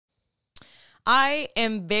I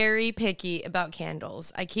am very picky about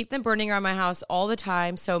candles. I keep them burning around my house all the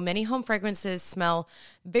time, so many home fragrances smell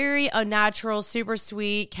very unnatural, super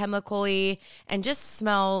sweet, chemically, and just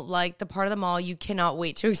smell like the part of the mall you cannot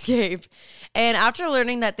wait to escape. And after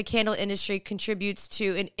learning that the candle industry contributes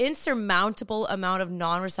to an insurmountable amount of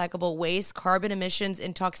non-recyclable waste, carbon emissions,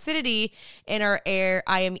 and toxicity in our air,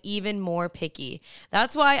 I am even more picky.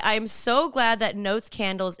 That's why I am so glad that Notes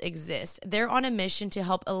candles exist. They're on a mission to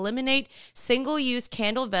help eliminate single-use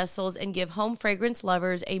candle vessels and give home fragrance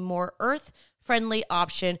lovers a more earth-friendly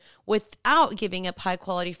option without giving up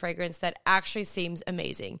high-quality fragrance that actually seems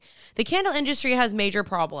amazing. The candle industry has major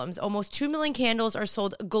problems. Almost 2 million candles are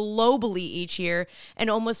sold globally each year, and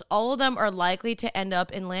almost all of them are likely to end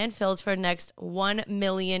up in landfills for the next 1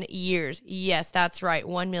 million years. Yes, that's right,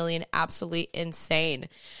 1 million, absolutely insane.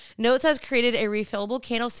 Notes has created a refillable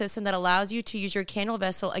candle system that allows you to use your candle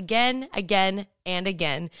vessel again, and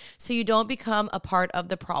again, so you don't become a part of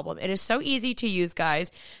the problem. It is so easy to use,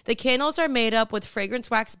 guys. The candles are made up with fragrance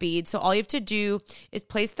wax beads, so all you have to do is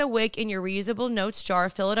place the wick in your reusable Notes jar,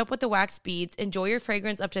 fill it up with the wax beads, enjoy your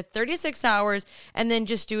fragrance up to 36 hours, and then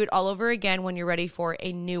just do it all over again when you're ready for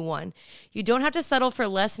a new one. You don't have to settle for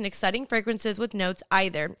less and exciting fragrances with Notes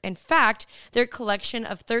either. In fact, their collection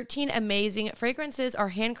of 13 amazing fragrances are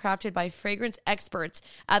handcrafted by fragrance experts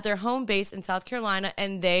at their home base in South Carolina,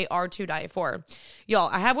 and they are to die for. Y'all,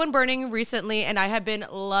 I have one burning recently, and I have been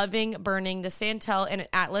loving burning the Santal and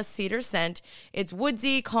Atlas Cedar scent. It's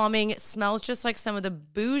woodsy, calming, smells just like some of the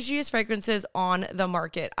bougiest fragrances on the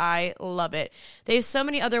market. I love it. They have so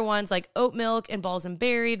many other ones like oat milk and balsam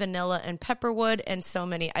berry, vanilla and pepperwood, and so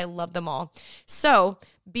many. I love them all. So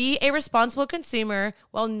be a responsible consumer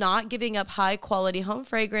while not giving up high quality home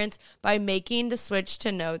fragrance by making the switch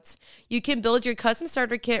to Notes. You can build your custom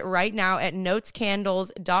starter kit right now at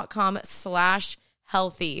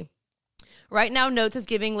notescandles.com/healthy. Right now, Notes is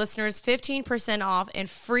giving listeners 15% off and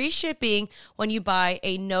free shipping when you buy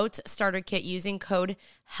a Notes starter kit using code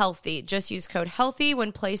HEALTHY. Just use code HEALTHY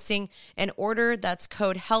when placing an order. That's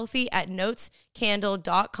code HEALTHY at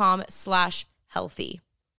notescandle.com/healthy.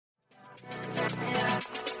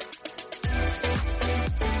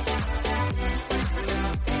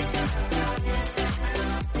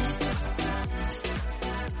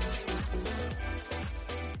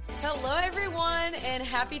 Hello, everyone, and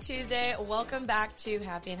happy Tuesday. Welcome back to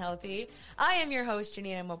Happy and Healthy. I am your host,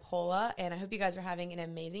 Janina Mopola, and I hope you guys are having an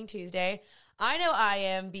amazing Tuesday. I know I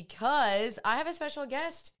am because I have a special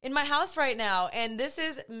guest in my house right now, and this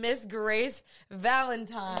is Miss Grace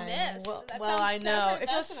Valentine. Miss. Well, I know. It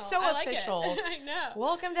feels so official. Like I know.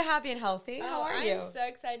 Welcome to Happy and Healthy. How are you? I'm so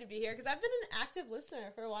excited to be here because I've been an active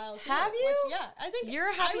listener for a while, too. Have you? Which, yeah. I think you're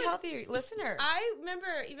a healthy listener. I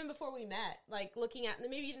remember even before we met, like looking at,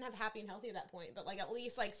 maybe you didn't have Happy and Healthy at that point, but like at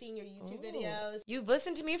least like seeing your YouTube videos. You've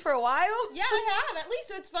listened to me for a while? Yeah, I have. At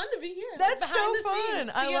least it's fun to be here. That's like, so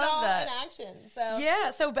fun. I love that. In action. So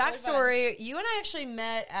yeah. So backstory, you and I actually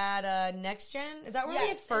met at Next Gen. Is that where we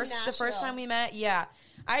had the first time we met? Yeah.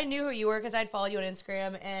 I knew who you were because I'd followed you on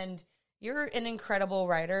Instagram, and you're an incredible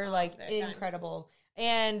writer, incredible.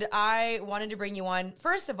 And I wanted to bring you on.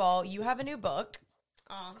 First of all, you have a new book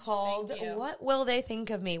called What Will They Think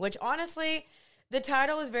of Me? Which honestly, the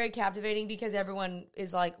title is very captivating because everyone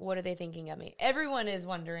is like, what are they thinking of me? Everyone is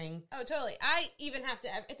wondering. Oh, totally. I even have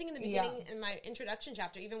to, I think in the beginning, in my introduction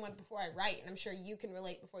chapter, even before I write, and I'm sure you can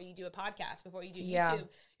relate before you do a podcast, before you do YouTube,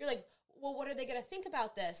 you're like, well, what are they going to think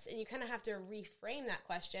about this? And you kind of have to reframe that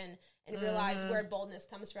question and realize where boldness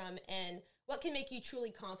comes from and what can make you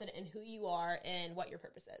truly confident in who you are and what your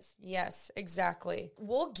purpose is. Yes, exactly.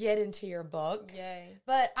 We'll get into your book. Yay.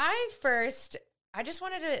 But I just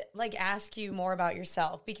wanted to ask you more about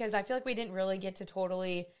yourself because I feel like we didn't really get to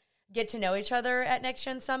know each other at Next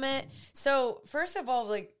Gen Summit. So first of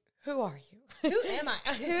all, who are you? Who am I?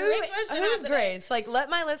 Who's Grace? Let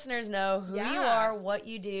my listeners know who you are, what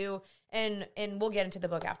you do, and we'll get into the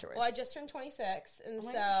book afterwards. Well, I just turned 26, and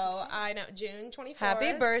I know, June 24th.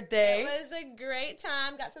 Happy birthday. It was a great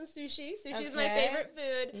time. Got some sushi. Sushi is my favorite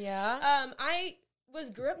food. Yeah. I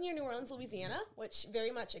grew up near New Orleans, Louisiana, which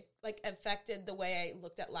very much affected the way I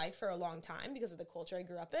looked at life for a long time because of the culture I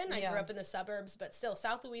grew up in. I grew up in the suburbs, but still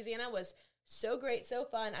South Louisiana was so great, so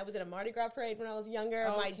fun. I was in a Mardi Gras parade when I was younger.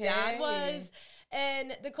 Okay. My dad was.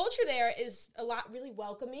 And the culture there is really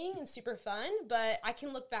welcoming and super fun, but I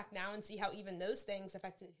can look back now and see how even those things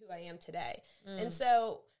affected who I am today. And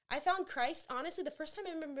so I found Christ, honestly, the first time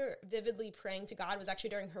I remember vividly praying to God was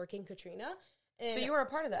actually during Hurricane Katrina. And so you were a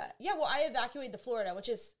part of that? Yeah, well, I evacuated to Florida, which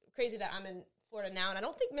is crazy that I'm in Florida now, and I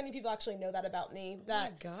don't think many people actually know that about me.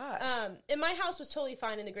 That, oh my gosh. And my house was totally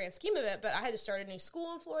fine in the grand scheme of it, but I had to start a new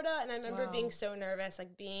school in Florida, and I remember being so nervous,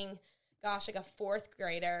 like being, gosh, like a fourth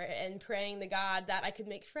grader, and praying to God that I could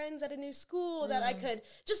make friends at a new school, that I could,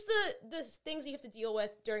 just the things you have to deal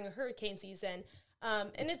with during a hurricane season.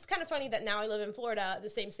 And it's kind of funny that now I live in Florida, the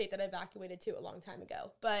same state that I evacuated to a long time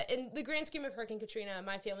ago. But in the grand scheme of Hurricane Katrina,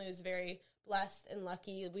 my family was very blessed and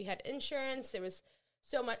lucky. We had insurance. There was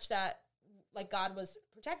so much that, like, God was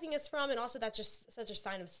protecting us from, and also that's just such a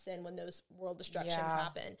sign of sin when those world destructions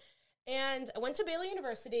happen. And I went to Baylor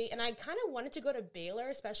University, and I kind of wanted to go to Baylor,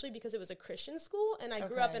 especially because it was a Christian school, and I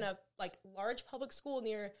grew up in a, like, large public school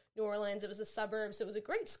near New Orleans. It was a suburb, so it was a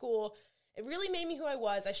great school. It really made me who I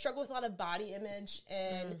was. I struggled with a lot of body image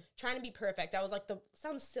and trying to be perfect. I was like,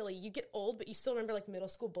 sounds silly. You get old, but you still remember, like, middle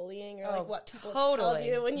school bullying or, like, what people told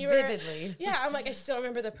you when you were. Vividly. Yeah, I'm like, I still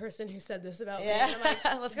remember the person who said this about me. Yeah. And I'm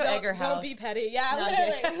like, let's go egg her house. Don't be petty. Yeah,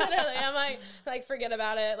 No, literally. I'm like, forget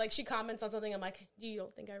about it. Like, she comments on something. I'm like, you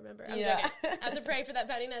don't think I remember? I'm joking. I have to pray for that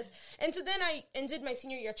pettiness. And so then I ended my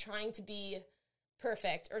senior year trying to be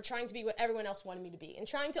perfect, or trying to be what everyone else wanted me to be, and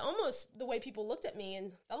trying to almost, the way people looked at me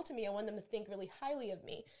and felt to me, I wanted them to think really highly of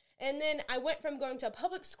me. And then I went from going to a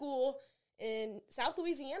public school in South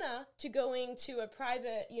Louisiana to going to a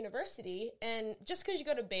private university. And just because you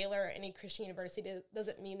go to Baylor or any Christian university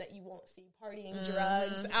doesn't mean that you won't see partying,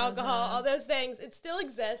 drugs, alcohol, all those things. It still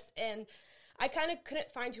exists. And I kind of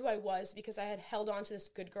couldn't find who I was, because I had held on to this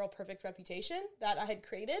good girl, perfect reputation that I had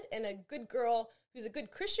created. And a good girl who's a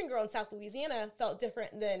good Christian girl in South Louisiana felt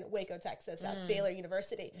different than Waco, Texas at Baylor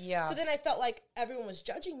University. Yeah. So then I felt like everyone was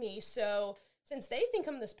judging me. So since they think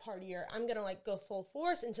I'm this partier, I'm going to, like, go full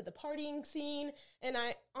force into the partying scene. And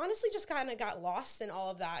I honestly just kind of got lost in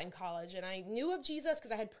all of that in college. And I knew of Jesus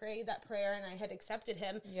because I had prayed that prayer and I had accepted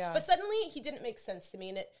him. Yeah. But suddenly he didn't make sense to me,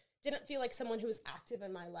 and it didn't feel like someone who was active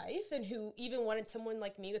in my life and who even wanted someone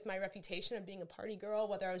like me with my reputation of being a party girl,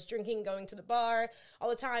 whether I was drinking, going to the bar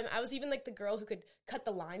all the time. I was even, like, the girl who could cut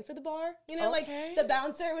the line for the bar. You know, like, the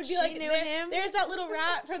bouncer would be like, there's that little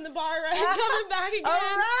rat from the bar, right? Coming back again. A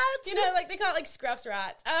rat? You know, like, they call it, like, Scruff's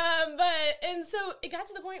rats. And so it got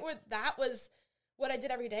to the point where that was what I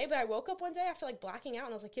did every day, but I woke up one day after, like, blacking out,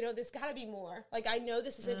 and I was like, there's got to be more. Like, I know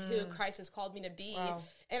this isn't who Christ has called me to be. Wow.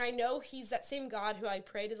 And I know he's that same God who I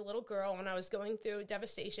prayed as a little girl when I was going through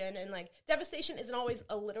devastation. And, like, devastation isn't always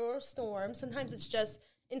a literal storm. Sometimes it's just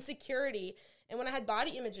insecurity. And when I had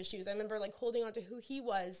body image issues, I remember, like, holding on to who he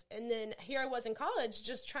was. And then here I was in college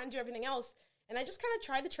just trying to do everything else. And I just kind of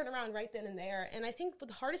tried to turn around right then and there. And I think what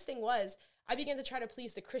the hardest thing was, I began to try to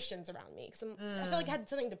please the Christians around me, because I felt like I had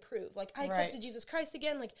something to prove. Like, I accepted Jesus Christ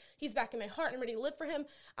again. Like, he's back in my heart. I'm ready to live for him.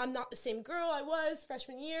 I'm not the same girl I was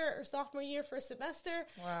freshman year or sophomore year, first semester.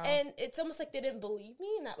 Wow. And it's almost like they didn't believe me,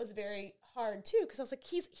 and that was very hard too, because I was like,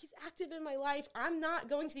 he's active in my life. I'm not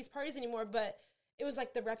going to these parties anymore. But it was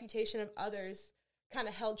like the reputation of others kind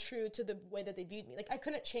of held true to the way that they viewed me. Like, I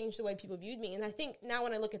couldn't change the way people viewed me. And I think now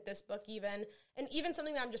when I look at this book even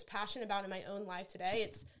something that I'm just passionate about in my own life today,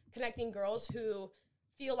 it's connecting girls who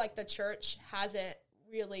feel like the church hasn't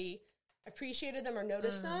really appreciated them or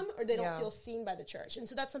noticed them, or they don't feel seen by the church. And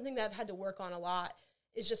so that's something that I've had to work on a lot,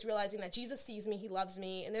 is just realizing that Jesus sees me, he loves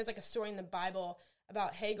me. And there's, like, a story in the Bible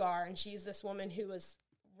about Hagar, and she's this woman who was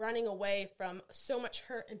running away from so much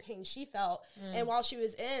hurt and pain she felt. And while she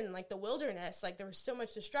was in, like, the wilderness, like, there was so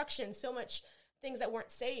much destruction, so much things that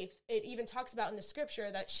weren't safe. It even talks about in the scripture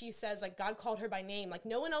that she says, like, God called her by name. Like,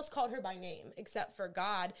 no one else called her by name except for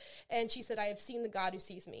God. And she said, I have seen the God who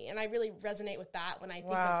sees me. And I really resonate with that when I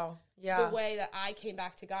think of the way that I came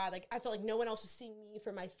back to God. Like, I felt like no one else was seeing me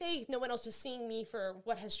for my faith. No one else was seeing me for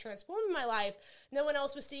what has transformed my life. No one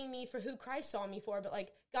else was seeing me for who Christ saw me for. But,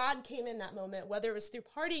 like, God came in that moment, whether it was through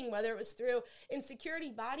partying, whether it was through insecurity,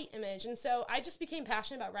 body image. And so I just became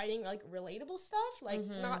passionate about writing, like, relatable stuff, like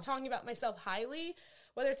not talking about myself highly,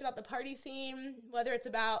 whether it's about the party scene, whether it's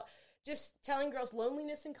about just telling girls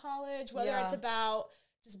loneliness in college, whether it's about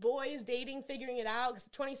just boys dating, figuring it out, because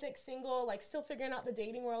 26 single, like, still figuring out the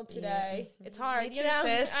dating world today. It's hard, you know?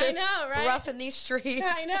 Sis, I know, right? Rough in these streets.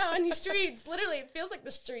 I know, in these streets. Literally, it feels like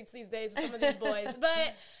the streets these days, some of these boys.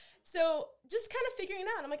 But so just kind of figuring it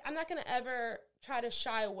out. I'm like, I'm not going to ever try to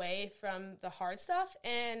shy away from the hard stuff.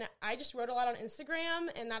 And I just wrote a lot on Instagram,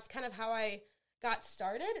 and that's kind of how I got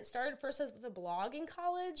started. It started first as with a blog in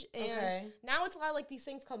college, and now it's a lot of, like, these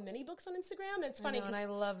things called mini books on Instagram. It's funny because I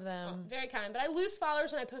love them. Very kind. But I lose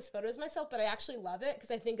followers when I post photos of myself, but I actually love it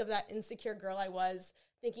because I think of that insecure girl I was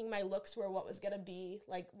thinking my looks were what was going to be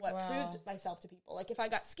like what proved myself to people. Like if I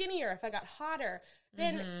got skinnier, if I got hotter,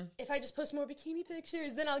 then if I just post more bikini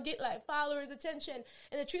pictures, then I'll get like followers, attention.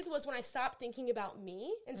 And the truth was, when I stopped thinking about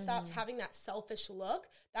me and stopped having that selfish look,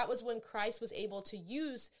 that was when Christ was able to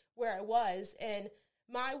use where I was. And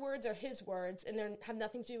my words are his words, and they have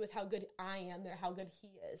nothing to do with how good I am. They're how good he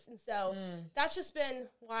is. And so that's just been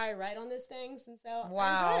why I write on those things. And so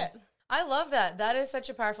I enjoy it. I love that. That is such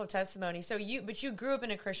a powerful testimony. So you grew up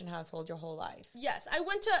in a Christian household your whole life. Yes, I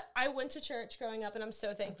went to church growing up, and I'm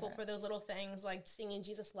so thankful for those little things like singing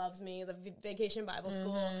 "Jesus Loves Me," the Vacation Bible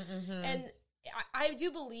School, and I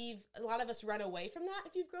do believe a lot of us run away from that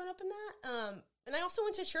if you've grown up in that. And I also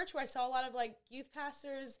went to church where I saw a lot of like youth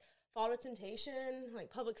pastors fall to temptation, like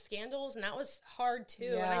public scandals, and that was hard too.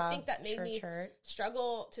 Yeah, and I think that made me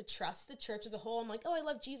struggle to trust the church as a whole. I'm like, oh, I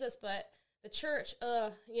love Jesus, but the church,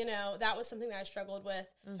 that was something that I struggled with.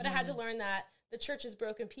 But I had to learn that the church is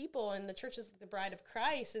broken people, and the church is the bride of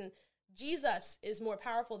Christ, and Jesus is more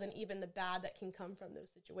powerful than even the bad that can come from those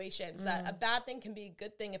situations. That a bad thing can be a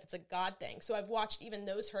good thing if it's a God thing. So I've watched even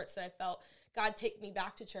those hurts that I felt, God take me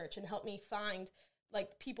back to church and help me find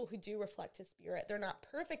like people who do reflect his spirit. They're not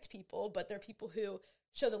perfect people, but they're people who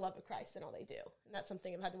show the love of Christ in all they do. And that's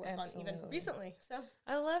something I've had to work on even recently. So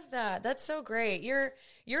I love that. That's so great. Your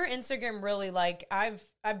Instagram really, like, I've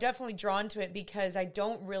definitely drawn to it because I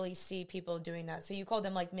don't really see people doing that. So you call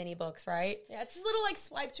them like mini books, right? Yeah, it's just little like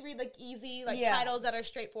swipe to read, like easy, like titles that are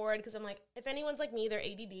straightforward. Because I'm like, if anyone's like me, they're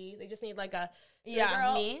ADD. They just need like a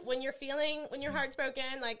girl, me. When your heart's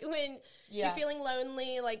broken, like when you're feeling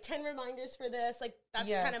lonely, like 10 reminders for this. Like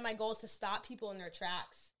that's kind of my goal, is to stop people in their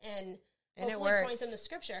tracks and hopefully point them to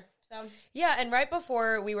scripture. So yeah, and right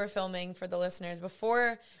before we were filming, for the listeners,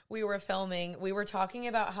 we were talking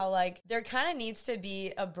about how like there kind of needs to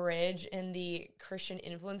be a bridge in the Christian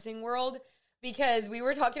influencing world, because we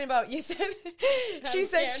were talking about, you said she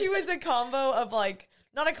said she was a combo of like,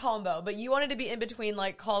 not a combo, but you wanted to be in between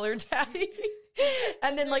like Caller Daddy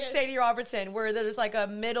and then like Sadie Robertson, where there's like a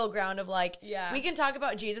middle ground of like, we can talk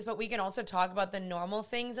about Jesus, but we can also talk about the normal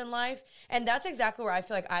things in life. And that's exactly where I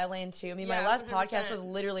feel like I land too. I mean, my last 100%. Podcast was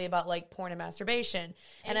literally about like porn and masturbation.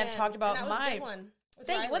 And I've talked about my big one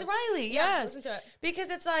with Riley. Yes. Listen to it. Because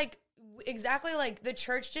it's like, exactly, like the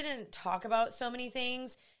church didn't talk about so many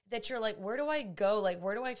things that you're like, where do I go? Like,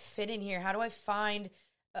 where do I fit in here? How do I find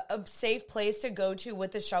a safe place to go to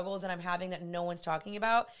with the struggles that I'm having that no one's talking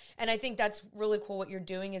about? And I think that's really cool what you're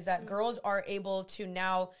doing, is that girls are able to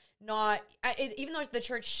now even though the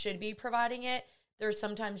church should be providing it, they're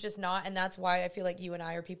sometimes just not. And that's why I feel like you and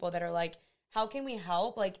I are people that are like, how can we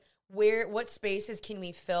help? Like, what spaces can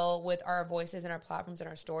we fill with our voices and our platforms and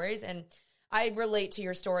our stories? And I relate to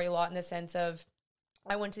your story a lot in the sense of,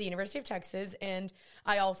 I went to the University of Texas, and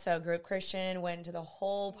I also grew up Christian, went to the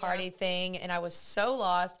whole party thing, and I was so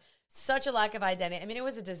lost, such a lack of identity. I mean, it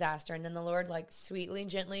was a disaster. And then the Lord, like, sweetly,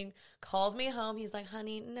 gently called me home. He's like,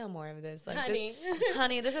 honey, no more of this. Like,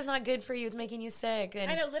 honey, this is not good for you. It's making you sick. And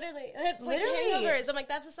I know, literally. It's like hangovers. I'm like,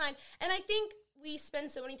 that's a sign. And I think we spend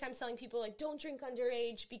so many times telling people, like, don't drink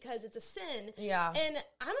underage because it's a sin. Yeah. And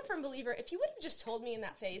I'm a firm believer, if you would have just told me in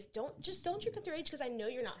that phase, don't drink underage, because I know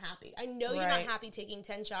you're not happy. I know you're not happy taking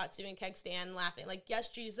 10 shots, doing keg stand, laughing. Like, yes,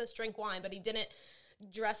 Jesus drank wine, but he didn't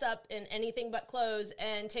dress up in anything but clothes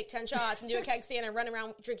and take 10 shots and do a keg stand and run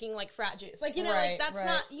around drinking, like, frat juice. Like, like, that's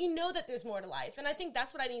not, you know that there's more to life. And I think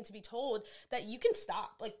that's what I need to be told, that you can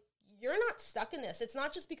stop. Like, you're not stuck in this. It's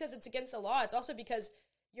not just because it's against the law. It's also because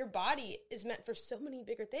your body is meant for so many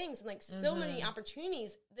bigger things and like so many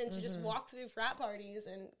opportunities than to just walk through frat parties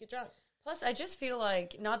and get drunk. Plus, I just feel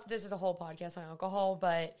like, not that this is a whole podcast on alcohol,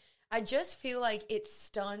 but I just feel like it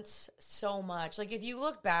stunts so much. Like, if you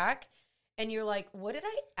look back and you're like, what did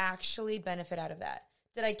I actually benefit out of that?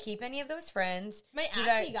 Did I keep any of those friends? My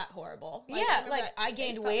acne got horrible. Like, I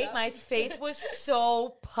gained weight. My face was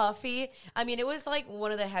so puffy. I mean, it was like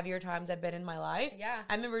one of the heavier times I've been in my life. Yeah.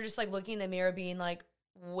 I remember just like looking in the mirror being like,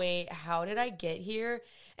 wait, how did I get here?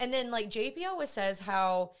 And then like JP always says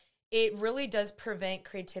how it really does prevent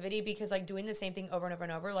creativity, because like doing the same thing over and over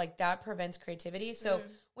and over, like that prevents creativity. So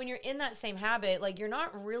when you're in that same habit, like you're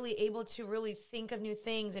not really able to really think of new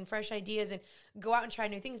things and fresh ideas and go out and try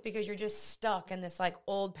new things, because you're just stuck in this like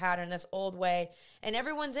old pattern, this old way, and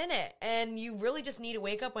everyone's in it. And you really just need to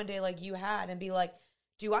wake up one day like you had and be like,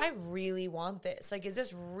 do I really want this? Like, is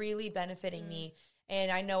this really benefiting me? And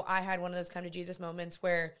I know I had one of those kind of Jesus moments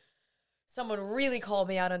where someone really called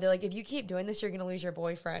me out, and they're like, if you keep doing this, you're going to lose your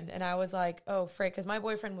boyfriend. And I was like, oh, frick, because my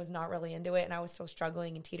boyfriend was not really into it, and I was still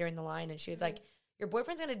struggling and teetering the line. And she was like, your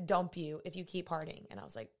boyfriend's going to dump you if you keep partying. And I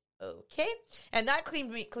was like, okay. And that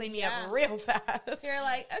cleaned me up real fast. You're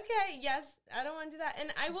like, okay, yes, I don't want to do that.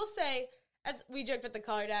 And I will say, as we joked with the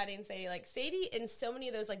Color Daddy and Sadie, like Sadie and so many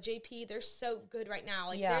of those, like JP, they're so good right now.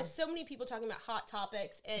 Like there's so many people talking about hot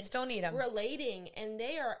topics and still need them, relating, and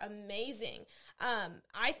they are amazing.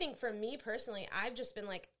 I think for me personally, I've just been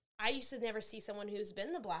like, I used to never see someone who's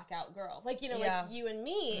been the blackout girl, like, you know, like you and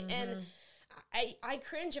me. And I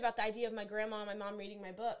cringe about the idea of my grandma and my mom reading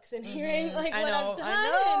my books and hearing like what I've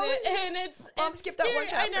done. And it's Mom, skip that one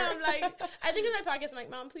chapter. I know. I'm like, I think of my podcast, I'm like,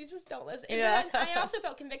 Mom, please just don't listen. And then I also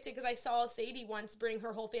felt convicted because I saw Sadie once bring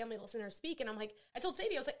her whole family to listen to her speak. And I'm like, I told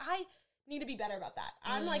Sadie, I was like, I need to be better about that.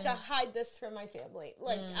 I'm like a hide this from my family.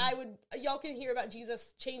 Like y'all can hear about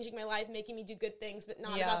Jesus changing my life, making me do good things, but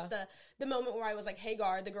not about the moment where I was like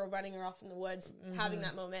Hagar, the girl running her off in the woods, having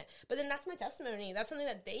that moment. But then that's my testimony. That's something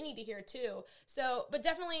that they need to hear too. So, but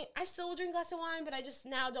definitely I still will drink a glass of wine, but I just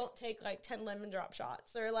now don't take like 10 lemon drop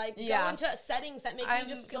shots or like go into settings that make me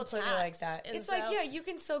just feel taxed. Like that. And it's so, like, you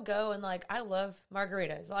can still go and like, I love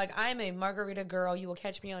margaritas. Like I'm a margarita girl. You will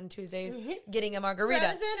catch me on Tuesdays getting a margarita.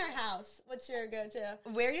 Frozen or house? What's your go-to?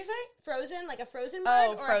 Where you say? Frozen, like a frozen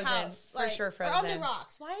mug or frozen. A house? For sure, frozen. Or on the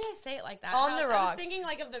rocks. Why did I say it like that? On the rocks. I was thinking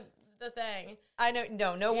like of the thing. I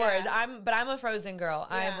know, no worries. I'm a frozen girl.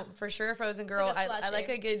 I'm for sure a frozen girl. Like I like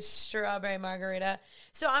a good strawberry margarita.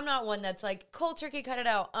 So I'm not one that's like cold turkey, cut it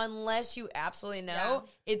out. Unless you absolutely know,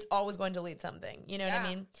 it's always going to lead something. You know what I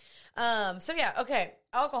mean? So okay.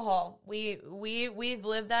 Alcohol. We've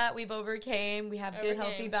lived that. We've overcame. We have good,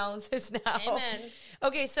 healthy balances now. Amen.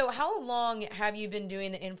 Okay, so how long have you been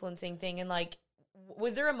doing the influencing thing? And like,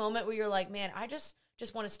 was there a moment where you're like, man, I just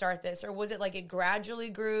want to start this? Or was it like it gradually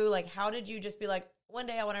grew? Like, how did you just be like, one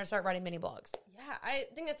day I want to start writing mini blogs? Yeah, I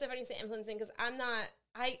think that's so funny to say influencing because I'm not.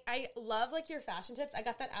 I love like your fashion tips. I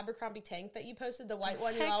got that Abercrombie tank that you posted, the white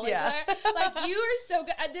one you always wear. Like you are so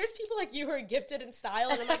good. There's people like you who are gifted in style,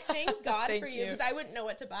 and I'm like, thank God for you because I wouldn't know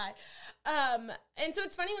what to buy. And so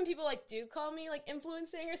it's funny when people like do call me like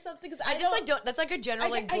influencing or something because I just don't. That's like a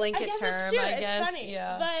general like blanket term. I guess it's funny.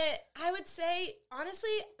 But I would say honestly,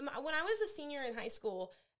 when I was a senior in high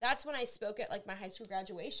school. That's when I spoke at like my high school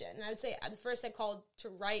graduation. And I would say the first I called to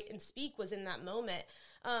write and speak was in that moment.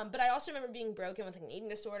 But I also remember being broken with like an eating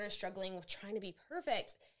disorder, struggling with trying to be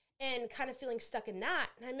perfect and kind of feeling stuck in that.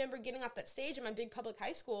 And I remember getting off that stage in my big public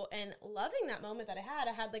high school and loving that moment that I had.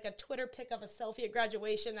 I had like a Twitter pic of a selfie at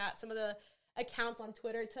graduation that some of the accounts on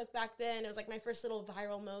Twitter took back then. It was like my first little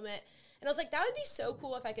viral moment. And I was like, that would be so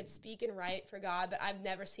cool if I could speak and write for God, but I've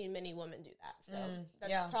never seen many women do that. So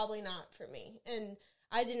that's probably not for me. And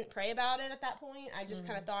I didn't pray about it at that point. I just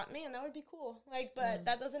kind of thought, man, that would be cool. Like, but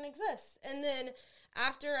that doesn't exist. And then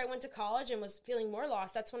after I went to college and was feeling more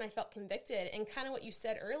lost, that's when I felt convicted. And kind of what you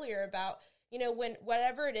said earlier about, you know, when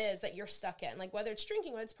whatever it is that you're stuck in, like whether it's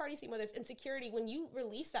drinking, whether it's party scene, whether it's insecurity, when you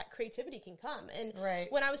release that, creativity can come. And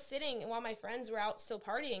when I was sitting and while my friends were out still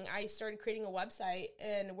partying, I started creating a website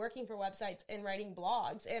and working for websites and writing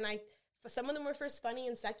blogs. And some of them were first funny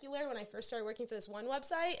and secular when I first started working for this one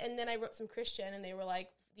website. And then I wrote some Christian and they were like,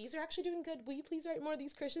 these are actually doing good. Will you please write more of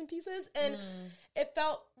these Christian pieces? And it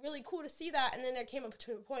felt really cool to see that. And then there came up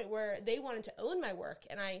to a point where they wanted to own my work.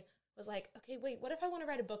 And I was like, okay, wait, what if I want to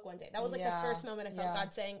write a book one day? That was like the first moment I felt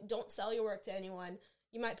God saying, don't sell your work to anyone.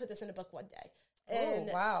 You might put this in a book one day.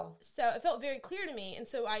 And so it felt very clear to me. And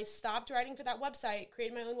so I stopped writing for that website,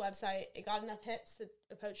 created my own website. It got enough hits to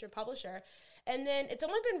approach a publisher. And then it's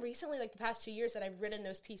only been recently, like the past 2 years, that I've written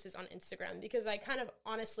those pieces on Instagram because I kind of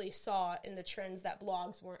honestly saw in the trends that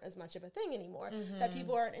blogs weren't as much of a thing anymore, that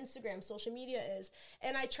people are on Instagram, social media is.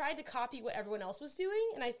 And I tried to copy what everyone else was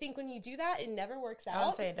doing. And I think when you do that, it never works out.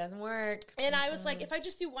 I'll say it doesn't work. And I was like, if I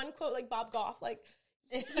just do one quote like Bob Goff, like,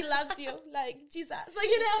 he loves you, like Jesus, like,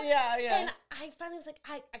 you know? Yeah. And I finally was like,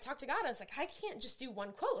 I talked to God. I was like, I can't just do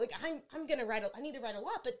one quote. Like, I'm going to write, I need to write a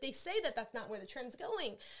lot, but they say that that's not where the trend's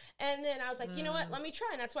going. And then I was like, you know what, let me try.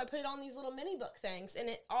 And that's why I put it on these little mini book things. And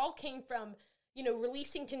it all came from, you know,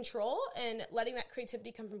 releasing control and letting that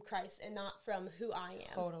creativity come from Christ and not from who I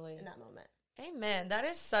am in that moment. Amen. That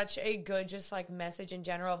is such a good, just like message in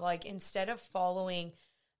general of like, instead of following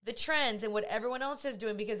the trends and what everyone else is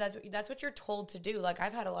doing, because that's what you're told to do. Like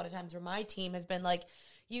I've had a lot of times where my team has been like,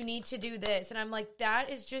 you need to do this. And I'm like, that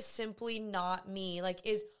is just simply not me. Like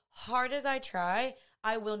as hard as I try,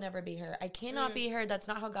 I will never be her. I cannot be her. That's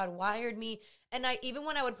not how God wired me. And even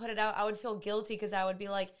when I would put it out, I would feel guilty because I would be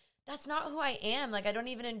like, that's not who I am. Like I don't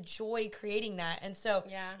even enjoy creating that. And so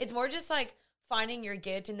it's more just like finding your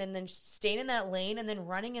gift and then staying in that lane and then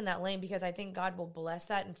running in that lane, because I think God will bless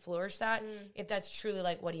that and flourish that if that's truly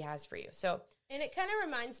like what he has for you. So, and it kind of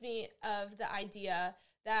reminds me of the idea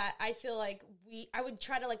that I feel like I would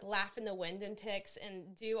try to like laugh in the wind in pics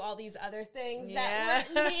and do all these other things that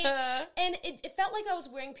weren't me. And it felt like I was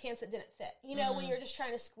wearing pants that didn't fit, you know, when you're just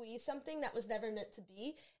trying to squeeze something that was never meant to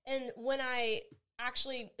be. And when I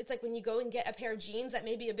actually, it's like when you go and get a pair of jeans that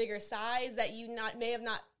may be a bigger size that you may have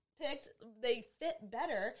not picked, they fit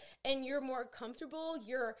better and you're more comfortable,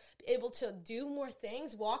 you're able to do more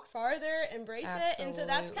things, walk farther, embrace it. And so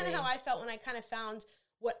that's kind of how I felt when I kind of found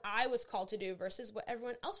what I was called to do versus what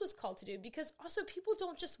everyone else was called to do. Because also people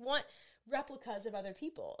don't just want replicas of other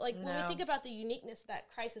people. Like when we think about the uniqueness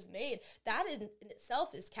that Christ has made, that in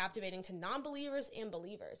itself is captivating to non-believers and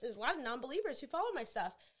believers. There's a lot of non-believers who follow my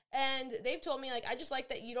stuff. And they've told me, like, I just like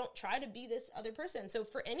that you don't try to be this other person. So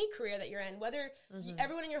for any career that you're in, whether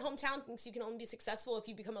everyone in your hometown thinks you can only be successful if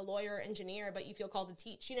you become a lawyer or engineer, but you feel called to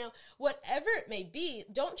teach, you know, whatever it may be,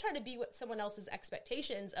 don't try to be what someone else's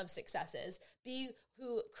expectations of success is. Be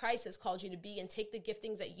who Christ has called you to be and take the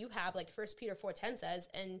giftings that you have, like 1 Peter 4:10 says,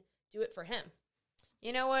 and do it for him.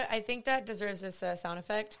 You know what? I think that deserves this sound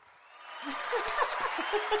effect.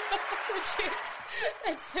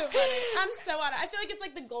 That's so funny. I'm so on it. I feel like it's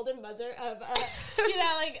like the golden buzzer of, you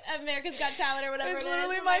know, like America's Got Talent or whatever. It's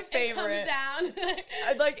literally my favorite. It comes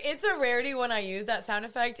down. Like, it's a rarity when I use that sound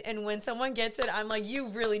effect, and when someone gets it, I'm like, you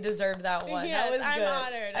really deserved that one. Yes, that was I'm good.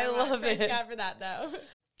 honored. I love it. Thank God for that, though.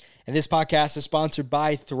 And this podcast is sponsored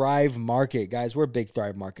by Thrive Market. Guys, we're big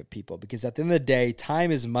Thrive Market people because at the end of the day,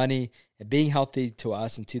 time is money, and being healthy to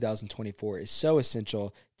us in 2024 is so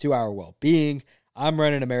essential to our well-being. I'm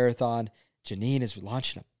running a marathon. Janine is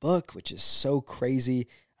launching a book, which is so crazy.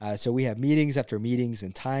 So we have meetings after meetings,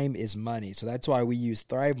 and time is money. So that's why we use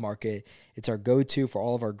Thrive Market. It's our go-to for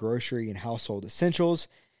all of our grocery and household essentials.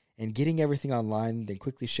 And getting everything online, then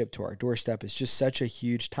quickly shipped to our doorstep is just such a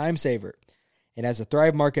huge time saver. And as a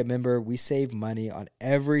Thrive Market member, we save money on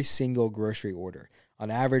every single grocery order. On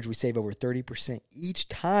average, we save over 30% each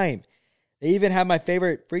time. They even have my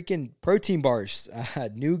favorite freaking protein bars,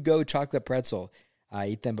 New Go Chocolate Pretzel. I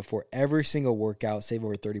eat them before every single workout, save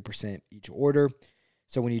over 30% each order.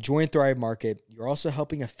 So when you join Thrive Market, you're also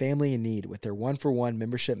helping a family in need with their 1-for-1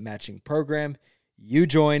 membership matching program. You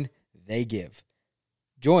join, they give.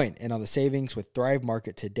 Join in on the savings with Thrive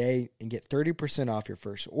Market today and get 30% off your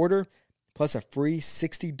first order, plus a free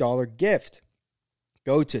 $60 gift.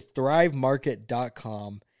 Go to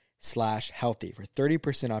thrivemarket.com/healthy for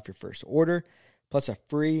 30% off your first order, plus a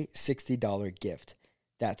free $60 gift.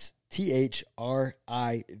 That's THRIVE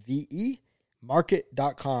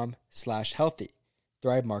market.com/healthy.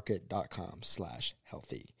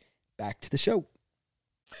 thrivemarket.com/healthy. Back to the show.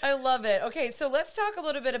 I love it. Okay, so let's talk a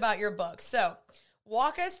little bit about your book. So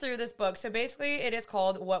walk us through this book. So basically it is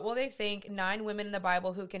called What Will They Think? 9 Women in the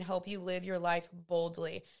Bible Who Can Help You Live Your Life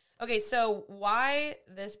Boldly. Okay, so why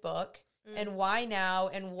this book and why now,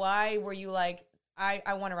 and why were you like,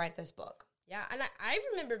 I want to write this book? Yeah, and I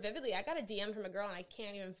remember vividly, I got a DM from a girl, and I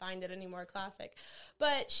can't even find it anymore, classic.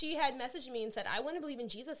 But she had messaged me and said, I want to believe in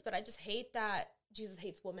Jesus, but I just hate that Jesus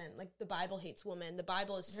hates women. Like, the Bible hates women. The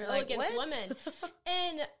Bible is so against women.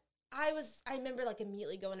 And I remember, like,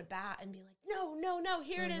 immediately going to bat and being like, no,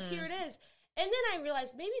 here it is. And then I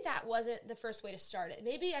realized maybe that wasn't the first way to start it.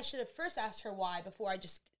 Maybe I should have first asked her why before I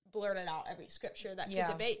just blurted out every scripture that could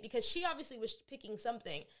debate, because she obviously was picking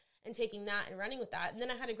something and taking that and running with that. And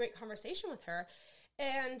then I had a great conversation with her,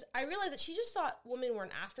 and I realized that she just thought women were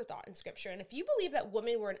an afterthought in Scripture. And if you believe that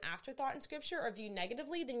women were an afterthought in Scripture or viewed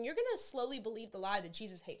negatively, then you're going to slowly believe the lie that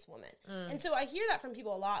Jesus hates women. And so I hear that from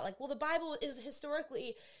people a lot, like, well, the Bible is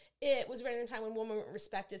historically, it was written in a time when women weren't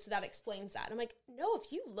respected, so that explains that. I'm like, no,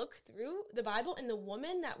 if you look through the Bible and the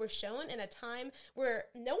women that were shown in a time where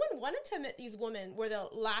no one wanted to admit these women were the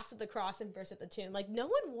last of the cross and first at the tomb. Like, no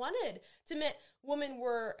one wanted to admit women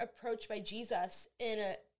were approached by Jesus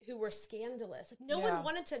who were scandalous. Like, no one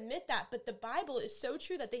wanted to admit that, but the Bible is so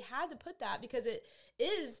true that they had to put that because it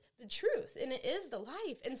is the truth and it is the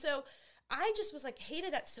life. And so I just was like,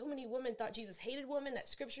 hated that so many women thought Jesus hated women, that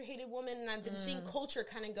Scripture hated women, and I've been seeing culture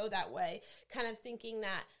kind of go that way, kind of thinking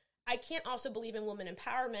that I can't also believe in woman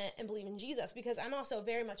empowerment and believe in Jesus, because I'm also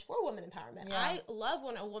very much for woman empowerment. Yeah. I love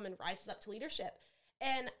when a woman rises up to leadership.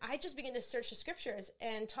 And I just began to search the Scriptures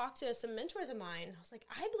and talk to some mentors of mine. I was like,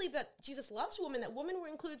 I believe that Jesus loves women, that women were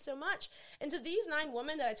included so much. And so these 9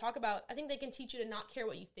 women that I talk about, I think they can teach you to not care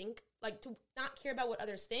what you think, like to not care about what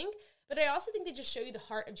others think. But I also think they just show you the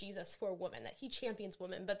heart of Jesus for women, that he champions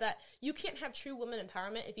women, but that you can't have true woman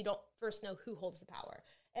empowerment if you don't first know who holds the power.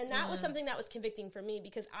 And that was something that was convicting for me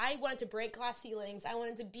because I wanted to break glass ceilings. I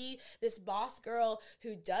wanted to be this boss girl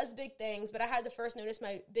who does big things, but I had to first notice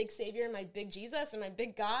my big Savior, my big Jesus, and my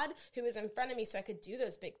big God who was in front of me so I could do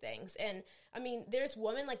those big things. And I mean, there's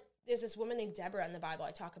this woman named Deborah in the Bible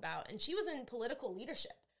I talk about, and she was in political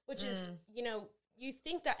leadership, which is, you know, you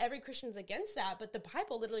think that every Christian's against that, but the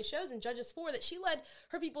Bible literally shows in Judges 4 that she led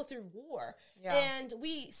her people through war. Yeah. And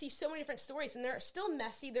we see so many different stories, and they're still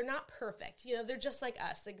messy. They're not perfect. You know, they're just like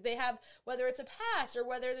us. Like they have, whether it's a past or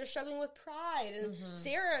whether they're struggling with pride. And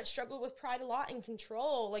Sarah struggled with pride a lot and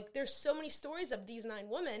control. Like there's so many stories of these 9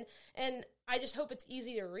 women, and I just hope it's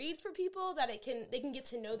easy to read for people, that they can get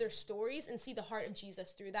to know their stories and see the heart of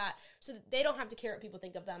Jesus through that, so that they don't have to care what people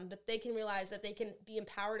think of them, but they can realize that they can be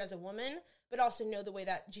empowered as a woman, but also know the way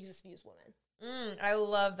that Jesus views women. I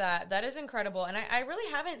love that. That is incredible. And I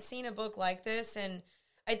really haven't seen a book like this. And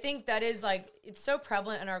I think that is like, it's so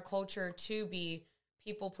prevalent in our culture to be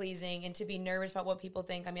people pleasing and to be nervous about what people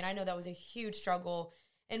think. I mean, I know that was a huge struggle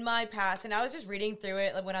in my past, and I was just reading through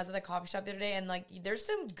it like when I was at the coffee shop the other day, and like there's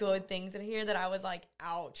some good things in here that I was like,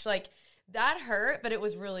 ouch, like that hurt, but it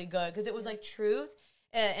was really good because it was like truth,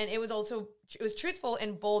 and it was truthful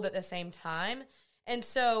and bold at the same time. And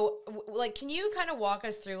so like, can you kind of walk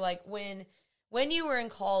us through like when you were in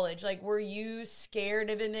college, like were you scared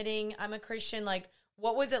of admitting I'm a Christian? Like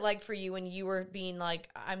what was it like for you when you were being like,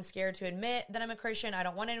 I'm scared to admit that I'm a Christian, I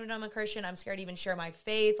don't want to admit I'm a Christian, I'm scared to even share my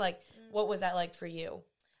faith? Like what was that like for you?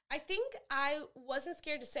 I think I wasn't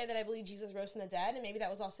scared to say that I believe Jesus rose from the dead, and maybe that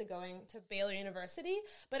was also going to Baylor University,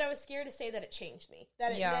 but I was scared to say that it changed me,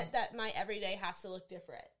 that it meant that my everyday has to look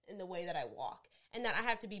different in the way that I walk, and that I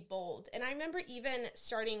have to be bold. And I remember even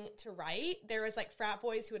starting to write, there was like frat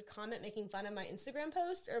boys who would comment making fun of my Instagram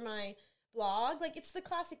post or my blog. Like it's the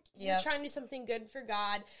classic, you're trying to do something good for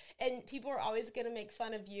God, and people are always going to make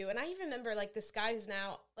fun of you. And I even remember like this guy who's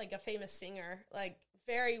now like a famous singer, like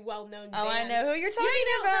very well-known band. I know who you're talking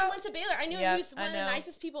about. I went to Baylor. I knew he was one of the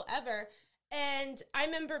nicest people ever. And I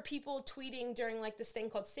remember people tweeting during like this thing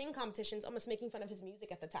called sing competitions, almost making fun of his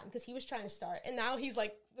music at the time because he was trying to start. And now he's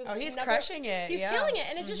like, he's crushing it. He's killing it.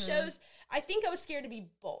 And it just shows, I think I was scared to be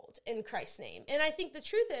bold in Christ's name. And I think the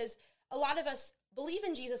truth is, a lot of us believe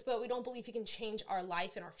in Jesus, but we don't believe he can change our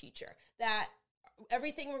life and our future. That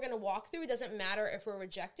everything we're going to walk through, it doesn't matter if we're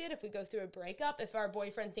rejected, if we go through a breakup, if our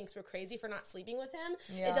boyfriend thinks we're crazy for not sleeping with him.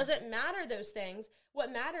 It doesn't matter those things.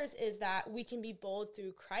 What matters is that we can be bold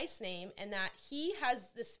through Christ's name, and that he has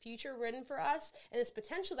this future written for us and this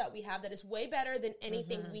potential that we have that is way better than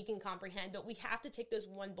anything we can comprehend. But we have to take those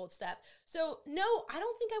one bold step. So no, I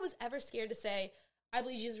don't think I was ever scared to say, I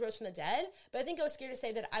believe Jesus rose from the dead, but I think I was scared to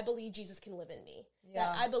say that I believe Jesus can live in me,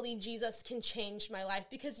 that I believe Jesus can change my life,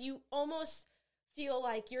 because you almost feel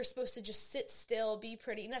like you're supposed to just sit still, be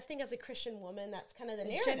pretty. And I think as a Christian woman, that's kind of the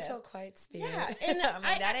narrative. Gentle, quiet spirit. Yeah. And I'm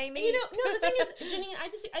like, that ain't me. You know, no, the thing is, Janine,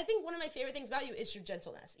 I think one of my favorite things about you is your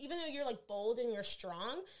gentleness. Even though you're like bold and you're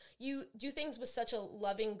strong, you do things with such a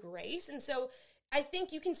loving grace. And so I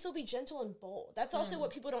think you can still be gentle and bold. That's also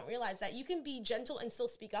what people don't realize, that you can be gentle and still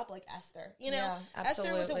speak up, like Esther. You know,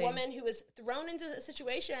 Esther was a woman who was thrown into a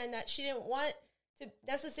situation that she didn't want to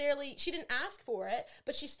necessarily, she didn't ask for it,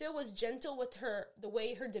 but she still was gentle with the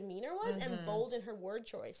way her demeanor was, and bold in her word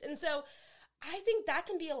choice. And so I think that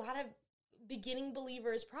can be a lot of beginning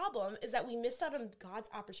believers' problem, is that we miss out on God's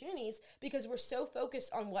opportunities because we're so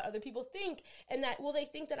focused on what other people think, and that, will they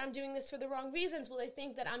think that I'm doing this for the wrong reasons? Will they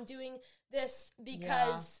think that I'm doing this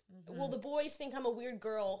because, will the boys think I'm a weird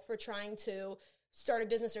girl for trying to start a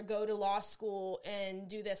business or go to law school and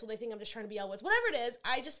do this? Will they think I'm just trying to be Elwoods? Whatever it is,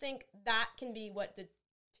 I just think that can be what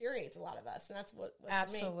deteriorates a lot of us, and that's what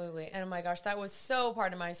absolutely. And oh my gosh, that was so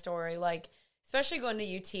part of my story. Like, especially going to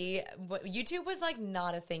UT, YouTube was like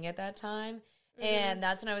not a thing at that time, and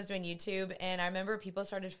that's when I was doing YouTube. And I remember people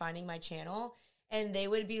started finding my channel, and they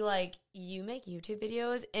would be like, "You make YouTube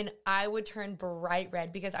videos?" And I would turn bright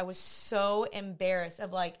red because I was so embarrassed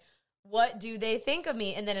of like, what do they think of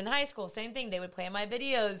me? And then in high school, same thing. They would play my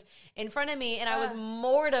videos in front of me, and I was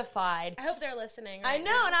mortified. I hope they're listening. I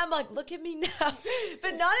know, and I'm like, look at me now.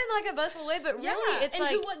 But not in like a boastful way, but really, it's and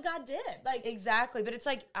like, do what God did. Like, exactly. But it's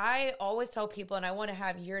like, I always tell people, and I want to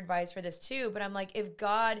have your advice for this too, but I'm like, if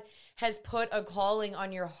God has put a calling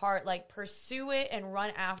on your heart, like pursue it and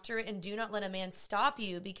run after it, and do not let a man stop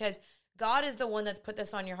you, because God is the one that's put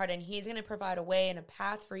this on your heart, and he's going to provide a way and a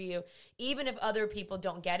path for you. Even if other people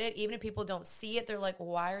don't get it, even if people don't see it, they're like,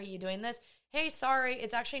 why are you doing this? Hey, sorry,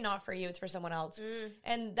 it's actually not for you. It's for someone else.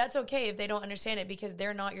 And that's okay if they don't understand it, because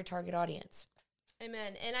they're not your target audience.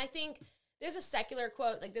 Amen. And I think there's a secular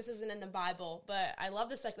quote, like this isn't in the Bible, but I love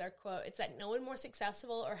the secular quote. It's that no one more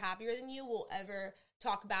successful or happier than you will ever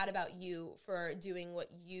talk bad about you for doing what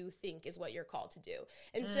you think is what you're called to do.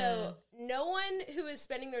 And so no one who is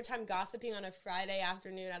spending their time gossiping on a Friday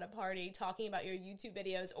afternoon at a party, talking about your YouTube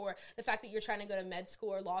videos, or the fact that you're trying to go to med school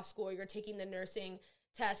or law school, or you're taking the nursing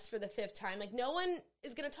test for the 5th time, like no one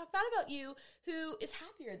is going to talk bad about you who is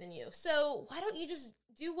happier than you. So why don't you just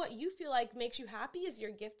do what you feel like makes you happy is your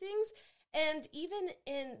giftings? And even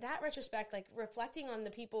in that retrospect, like reflecting on the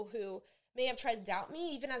people who may have tried to doubt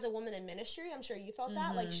me, even as a woman in ministry, I'm sure you felt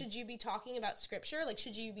that. Like, should you be talking about scripture? Like,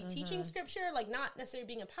 should you be teaching scripture? Like, not necessarily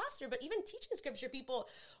being a pastor, but even teaching scripture, people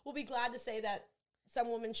will be glad to say that some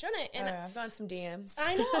women shouldn't. And I've gotten some DMs.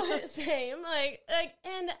 I know, same.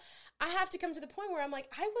 And I have to come to the point where I'm like,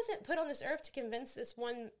 I wasn't put on this earth to convince this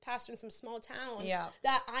one pastor in some small town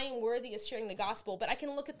that I am worthy of sharing the gospel. But I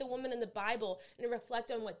can look at the women in the Bible and reflect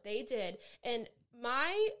on what they did. And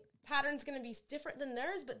my pattern's going to be different than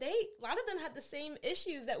theirs, but a lot of them had the same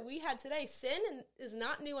issues that we had today. Sin is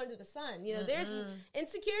not new under the sun. You know, there's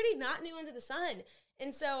insecurity, not new under the sun.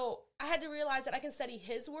 And so I had to realize that I can study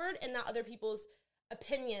his word and not other people's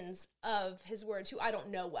opinions of his words who I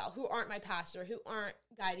don't know well, who aren't my pastor, who aren't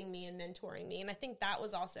guiding me and mentoring me. And I think that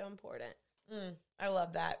was also important. I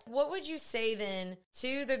love that. What would you say then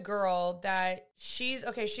to the girl that she's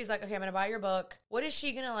like, okay, I'm going to buy your book. What is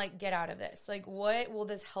she going to like get out of this? Like, what will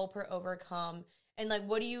this help her overcome? And like,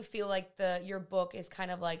 what do you feel like your book is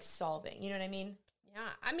kind of like solving? You know what I mean? Yeah.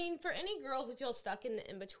 I mean, for any girl who feels stuck in the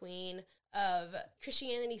in-between of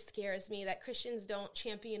Christianity scares me, that Christians don't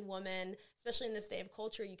champion women, especially in this day of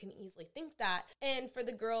culture, you can easily think that. And for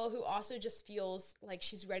the girl who also just feels like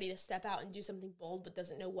she's ready to step out and do something bold but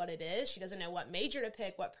doesn't know what it is, she doesn't know what major to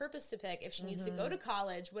pick, what purpose to pick, if she needs to go to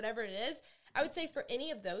college, whatever it is, I would say for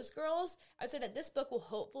any of those girls, I would say that this book will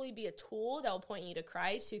hopefully be a tool that will point you to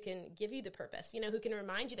Christ, who can give you the purpose, who can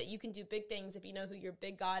remind you that you can do big things if you know who your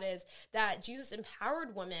big God is, that Jesus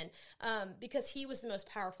empowered women because he was the most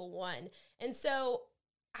powerful one. And so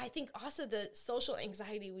I think also the social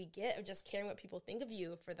anxiety we get of just caring what people think of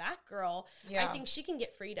you, for that girl, I think she can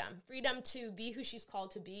get freedom to be who she's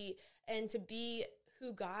called to be and to be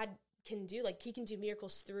who God can do. Like, he can do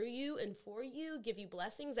miracles through you and for you, give you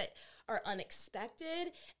blessings that are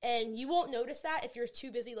unexpected. And you won't notice that if you're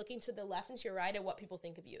too busy looking to the left and to your right at what people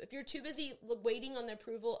think of you. If you're too busy waiting on the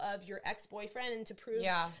approval of your ex-boyfriend and to prove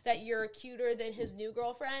that you're cuter than his new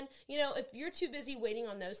girlfriend, if you're too busy waiting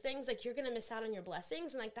on those things, like, you're going to miss out on your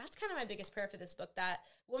blessings. And like, that's kind of my biggest prayer for this book, that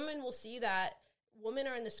women will see that women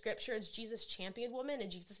are in the scriptures. Jesus championed women,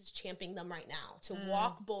 and Jesus is championing them right now to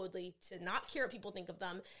walk boldly, to not care what people think of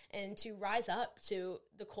them, and to rise up to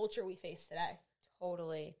the culture we face today.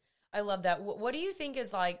 Totally. I love that. What do you think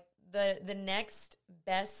is like the next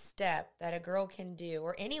best step that a girl can do,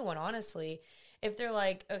 or anyone, honestly, if they're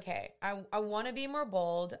like, okay, I want to be more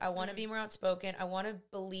bold, I want to be more outspoken, I want to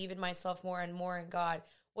believe in myself more and more in God.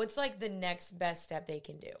 What's like the next best step they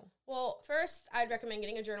can do? Well, first, I'd recommend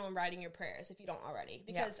getting a journal and writing your prayers if you don't already,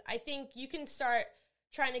 because I think you can start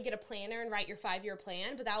trying to get a planner and write your 5-year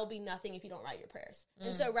plan, but that will be nothing if you don't write your prayers.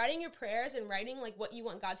 And so writing your prayers and writing like what you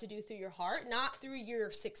want God to do through your heart, not through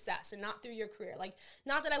your success and not through your career. Like,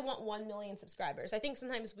 not that I want 1 million subscribers. I think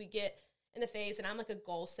sometimes we get in the phase, and I'm like a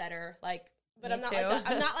goal setter, like, but I'm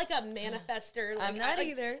not like a manifester. Like, I'm not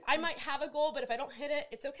either. I might have a goal, but if I don't hit it,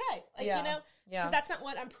 it's okay. Like, because that's not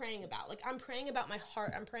what I'm praying about. Like, I'm praying about my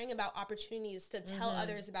heart. I'm praying about opportunities to tell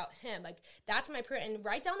others about him. Like, that's my prayer. And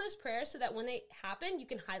write down those prayers so that when they happen, you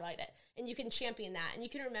can highlight it and you can champion that. And you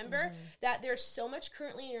can remember that there's so much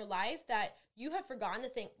currently in your life that you have forgotten to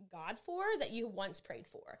thank God for that you once prayed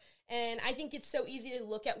for. And I think it's so easy to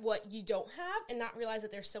look at what you don't have and not realize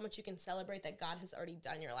that there's so much you can celebrate that God has already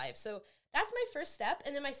done in your life. So that's my first step.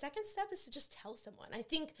 And then my second step is to just tell someone. I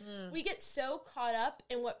think we get so caught up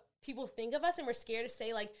in what people think of us, and we're scared to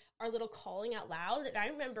say like our little calling out loud. And I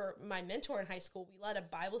remember my mentor in high school, we led a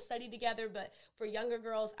Bible study together, but for younger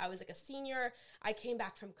girls, I was like a senior. I came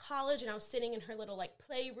back from college and I was sitting in her little like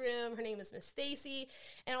playroom. Her name is Miss Stacy.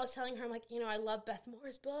 And I was telling her, I'm like, I love Beth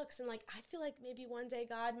Moore's books. And like, I feel like maybe one day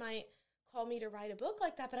God might call me to write a book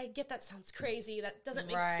like that, but I get that sounds crazy. That doesn't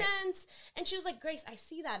make sense. And she was like, Grace, I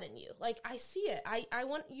see that in you. Like, I see it. I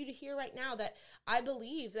want you to hear right now that I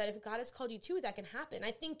believe that if God has called you to, that can happen.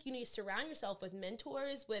 I think you need to surround yourself with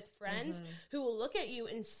mentors, with friends who will look at you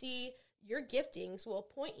and see your giftings, will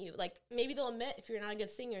point you. Like, maybe they'll admit if you're not a good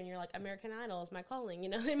singer and you're like, American Idol is my calling,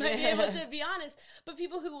 they might be able to be honest. But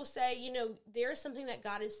people who will say, there's something that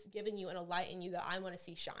God has given you and a light in you that I want to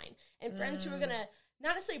see shine. And friends who are going to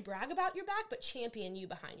not necessarily brag about your back, but champion you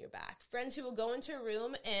behind your back. Friends who will go into a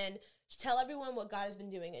room and tell everyone what God has been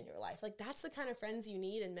doing in your life. Like, that's the kind of friends you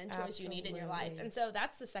need and mentors you need in your life. And so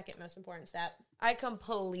that's the second most important step. I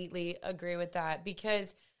completely agree with that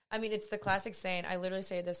because, I mean, it's the classic saying. I literally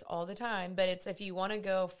say this all the time, but it's if you want to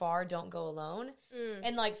go far, don't go alone.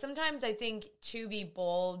 And, like, sometimes I think to be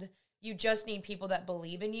bold, you just need people that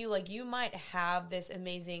believe in you. Like, you might have this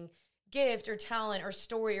amazing gift or talent or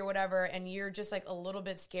story or whatever, and you're just, like, a little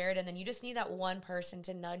bit scared, and then you just need that one person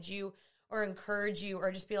to nudge you or encourage you or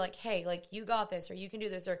just be like, hey, like, you got this, or you can do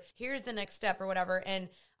this, or here's the next step or whatever. And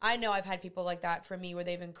I know I've had people like that from me where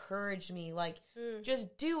they've encouraged me, like,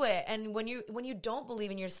 just do it. And when you don't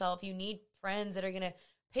believe in yourself, you need friends that are going to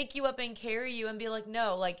pick you up and carry you and be like,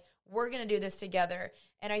 no, like, we're going to do this together.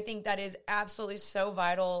 And I think that is absolutely so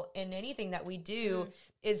vital in anything that we do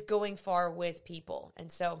is going far with people.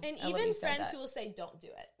 And so, and even friends who will say, don't do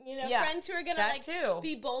it. You know, friends who are going to like too.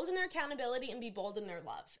 Be bold in their accountability and be bold in their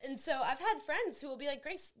love. And so I've had friends who will be like,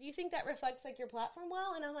 Grace, do you think that reflects like your platform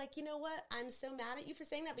well? And I'm like, you know what? I'm so mad at you for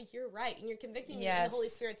saying that, but you're right. And you're convicting me in the Holy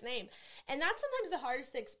Spirit's name. And that's sometimes the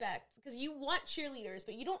hardest to expect because you want cheerleaders,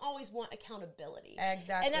 but you don't always want accountability.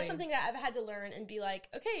 Exactly. And that's something that I've had to learn and be like,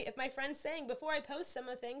 okay, if my friend's saying before I post some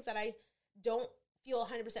of the things that I don't feel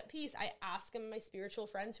 100% peace, I ask them, my spiritual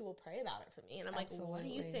friends who will pray about it for me. And I'm like, what do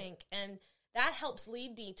you think? And that helps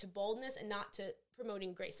lead me to boldness and not to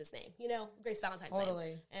promoting Grace's name, you know, Grace Valentine's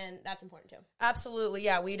name. And that's important too. Absolutely.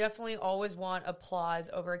 Yeah. We definitely always want applause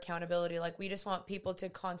over accountability. Like, we just want people to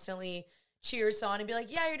constantly cheer us on and be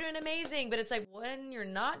like, yeah, you're doing amazing. But it's like, when you're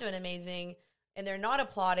not doing amazing and they're not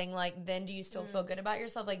applauding, like, then do you still feel good about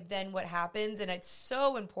yourself? Like, then what happens? And it's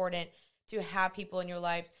so important to have people in your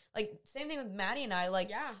life. Like, same thing with Maddie and I.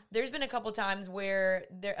 Like, there's been a couple times where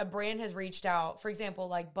a brand has reached out. For example,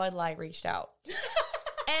 like Bud Light reached out.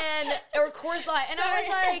 Or Coors Light. And I was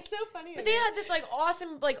like, so funny. But they had this like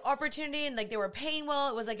awesome like opportunity and like they were paying well.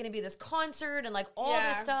 It was like going to be this concert and like all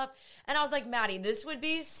this stuff. And I was like, Maddie, this would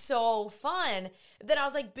be so fun. Then I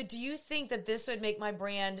was like, but do you think that this would make my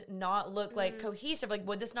brand not look like cohesive? Like,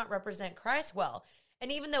 would this not represent Christ well?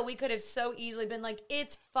 And even though we could have so easily been like,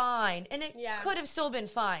 it's fine. And it could have still been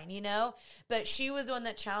fine, you know? But she was the one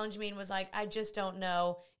that challenged me and was like, I just don't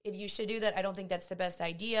know if you should do that. I don't think that's the best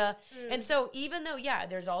idea. And so even though,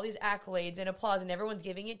 there's all these accolades and applause and everyone's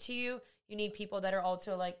giving it to you, you need people that are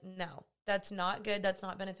also like, no, that's not good. That's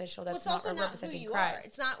not beneficial. That's not representing Christ.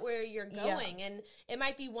 It's not where you're going. And it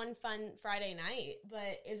might be one fun Friday night,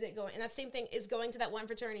 but is it going? And that same thing is going to that one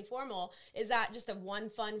fraternity formal. Is that just a one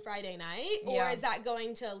fun Friday night? Or is that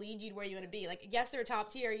going to lead you to where you want to be? Like, yes, they're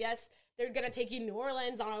top tier. Yes, they're going to take you to New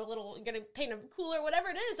Orleans on a little, going to paint a cooler, whatever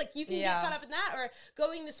it is. Like, you can get caught up in that, or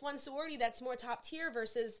going this one sorority that's more top tier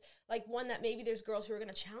versus like one that maybe there's girls who are going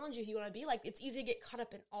to challenge you who you want to be like. It's easy to get caught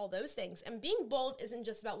up in all those things. And being bold isn't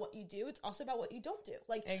just about what you do. It's also about what you don't do.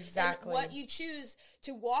 Like, exactly what you choose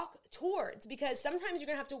to walk towards, because sometimes you're going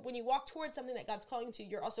to have to, when you walk towards something that God's calling to,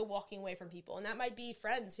 you're also walking away from people. And that might be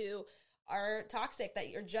friends who are toxic that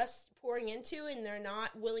you're just pouring into and they're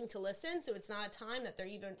not willing to listen. So it's not a time that they're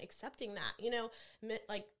even accepting that, you know,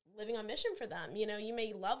 like living on mission for them. You know, you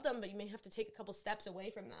may love them, but you may have to take a couple steps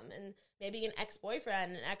away from them. And maybe an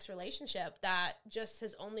ex-boyfriend, an ex-relationship that just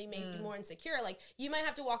has only made you more insecure. Like, you might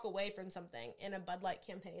have to walk away from something, and a Bud Light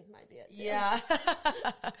campaign might be it too. Yeah.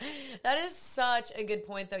 That is such a good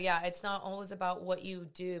point though. Yeah. It's not always about what you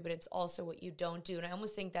do, but it's also what you don't do. And I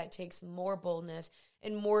almost think that takes more boldness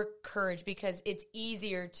and more courage, because it's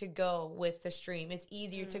easier to go with the stream. It's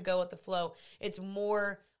easier to go with the flow. It's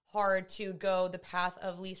more hard to go the path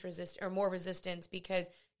of least resist or more resistance, because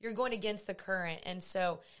you're going against the current. And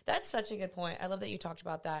so that's such a good point. I love that you talked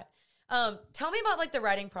about that. Tell me about like the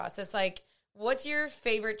writing process. Like, what's your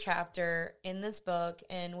favorite chapter in this book,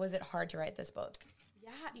 and was it hard to write this book?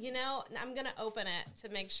 Yeah, you know, I'm going to open it to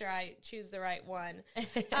make sure I choose the right one.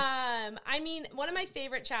 I mean, one of my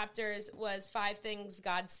favorite chapters was 5 Things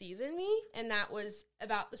God Sees in Me, and that was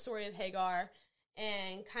about the story of Hagar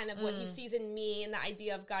and kind of what he sees in me and the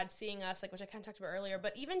idea of God seeing us, like, which I kind of talked about earlier.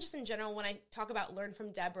 But even just in general, when I talk about learn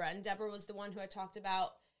from Deborah, and Deborah was the one who I talked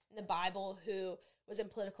about in the Bible who was in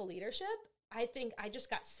political leadership, I think I just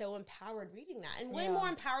got so empowered reading that, and way more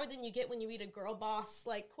empowered than you get when you read a girl boss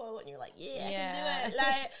like quote and you're like, I can do it.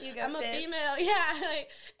 Like, I'm a female,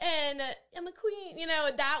 and I'm a queen. You know,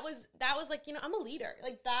 that was like, you know, I'm a leader.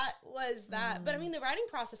 Like, that was that. But I mean, the writing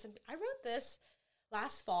process. I wrote this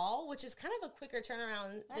last fall, which is kind of a quicker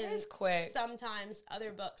turnaround than quick. Sometimes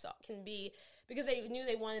other books can be, because they knew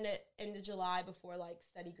they wanted it into July before like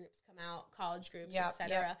study groups come out, college groups,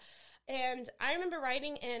 etc. And I remember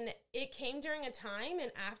writing, and it came during a time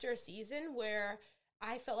and after a season where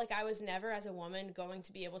I felt like I was never, as a woman, going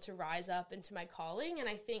to be able to rise up into my calling. And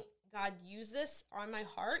I think God used this on my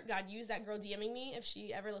heart. God used that girl DMing me if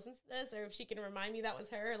she ever listens to this, or if she can remind me that was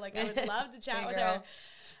her. Like, I would love to chat with her.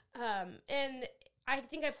 And I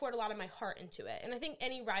think I poured a lot of my heart into it. And I think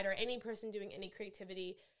any writer, any person doing any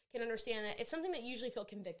creativity can understand that it's something that you usually feel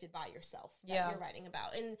convicted by yourself that you're writing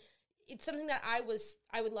about. And it's something that I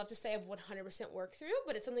would love to say I've 100% worked through,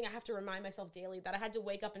 but it's something I have to remind myself daily, that I had to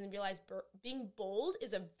wake up and realize being bold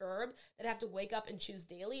is a verb that I have to wake up and choose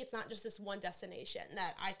daily. It's not just this one destination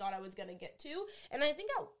that I thought I was going to get to. And I think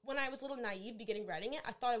when I was a little naive beginning writing it,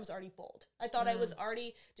 I thought I was already bold. I thought I was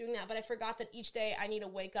already doing that, but I forgot that each day I need to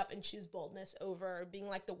wake up and choose boldness over being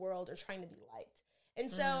like the world or trying to be liked.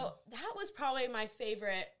 And so that was probably my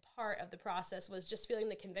favorite part of the process, was just feeling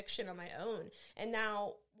the conviction on my own. And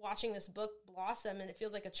now watching this book blossom, and it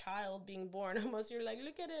feels like a child being born almost. You're like,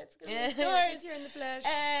 look at it, it's going to be It's here in the flesh.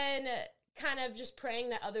 And kind of just praying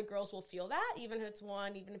that other girls will feel that, even if it's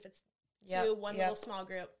one, even if it's two, one little small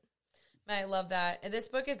group. I love that. And this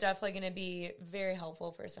book is definitely going to be very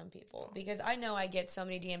helpful for some people, because I know I get so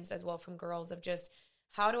many DMs as well from girls of just,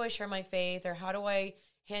 how do I share my faith, or how do I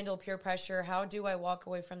handle peer pressure? How do I walk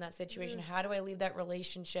away from that situation? How do I leave that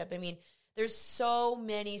relationship? I mean, there's so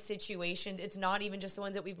many situations. It's not even just the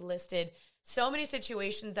ones that we've listed. So many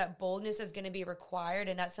situations that boldness is going to be required.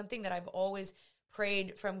 And that's something that I've always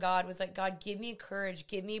prayed from God, was like, God, give me courage,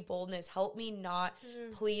 give me boldness, help me not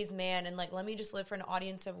please man. And like, let me just live for an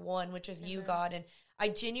audience of one, which is you, God. And I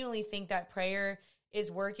genuinely think that prayer is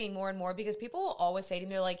working more and more, because people will always say to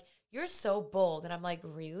me, they're like, you're so bold. And I'm like,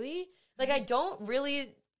 really? Like, I don't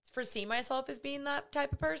really foresee myself as being that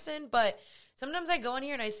type of person, but sometimes I go in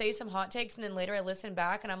here and I say some hot takes, and then later I listen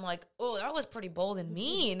back and I'm like, oh, that was pretty bold and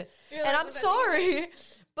mean. And like, I'm sorry.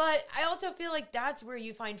 But I also feel like that's where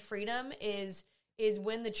you find freedom, is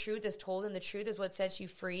when the truth is told, and the truth is what sets you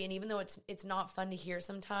free. And even though it's not fun to hear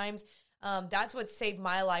sometimes, that's what saved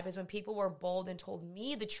my life, is when people were bold and told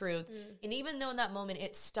me the truth. And even though in that moment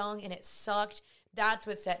it stung and it sucked, that's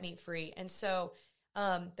what set me free. And so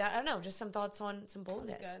that, I don't know, just some thoughts on some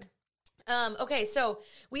boldness. Okay, so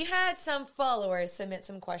we had some followers submit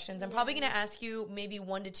some questions. I'm probably going to ask you maybe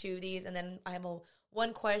 1 to 2 of these, and then I have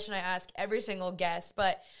one question I ask every single guest.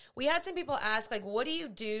 But we had some people ask, like, what do you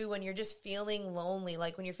do when you're just feeling lonely?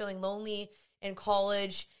 Like, when you're feeling lonely in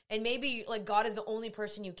college, and maybe, like, God is the only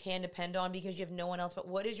person you can depend on because you have no one else. But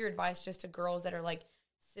what is your advice just to girls that are, like,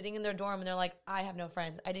 sitting in their dorm and they're like, I have no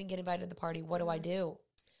friends, I didn't get invited to the party, what do I do?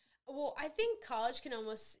 Well, I think college can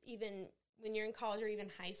almost, even when you're in college or even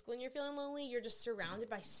high school and you're feeling lonely, you're just surrounded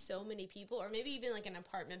by so many people, or maybe even like an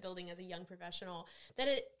apartment building as a young professional, that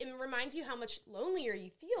it reminds you how much lonelier you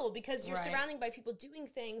feel, because you're surrounded by people doing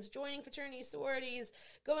things, joining fraternities, sororities,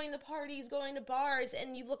 going to parties, going to bars,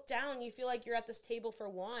 and you look down, you feel like you're at this table for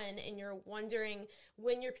one, and you're wondering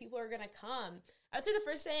when your people are going to come. I would say the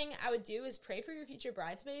first thing I would do is pray for your future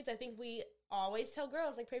bridesmaids. I think we always tell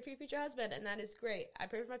girls, like, pray for your future husband, and that is great. I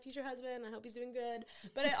pray for my future husband. I hope he's doing good.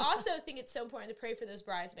 But I also think it's so important to pray for those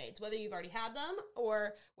bridesmaids, whether you've already had them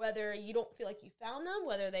or whether you don't feel like you found them,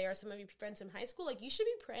 whether they are some of your friends from high school. Like, you should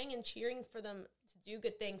be praying and cheering for them to do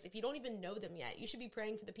good things. If you don't even know them yet, you should be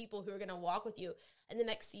praying for the people who are going to walk with you in the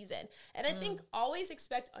next season. And I think always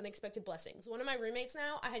expect unexpected blessings. One of my roommates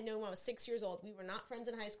now, I had known when I was 6 years old. We were not friends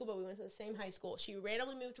in high school, but we went to the same high school. She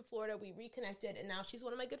randomly moved to Florida. We reconnected, and now she's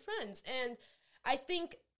one of my good friends. And I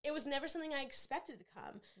think it was never something I expected to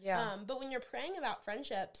come. Yeah. But when you're praying about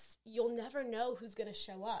friendships, you'll never know who's going to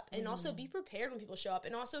show up. And also be prepared when people show up.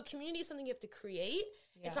 And also, community is something you have to create.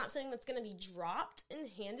 Yeah. It's not something that's going to be dropped and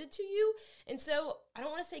handed to you. And so I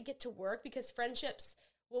don't want to say get to work, because friendships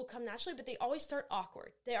will come naturally, but they always start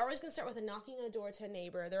awkward. They're always going to start with a knocking on a door to a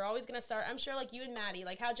neighbor. They're always going to start, I'm sure, like you and Maddie,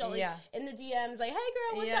 like how y'all, like, in the DMs, like, hey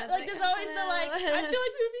girl, what's up? Like, there's always the, like, I feel like we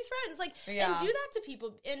would be friends. Like, and do that to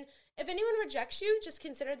people. And if anyone rejects you, just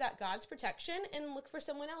consider that God's protection and look for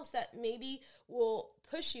someone else that maybe will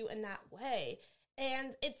push you in that way.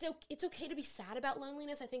 And it's okay to be sad about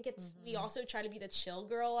loneliness. I think we also try to be the chill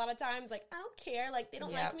girl a lot of times. Like, I don't care. Like, they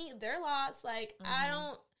don't like me. They're lost. Like, I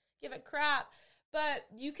don't give a crap. But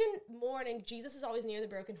you can mourn, and Jesus is always near the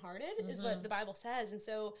brokenhearted, is what the Bible says. And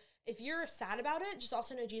so if you're sad about it, just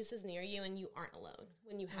also know Jesus is near you, and you aren't alone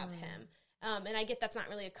when you have him. And I get that's not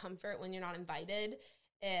really a comfort when you're not invited,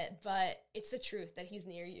 but it's the truth that he's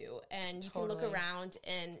near you. And you can look around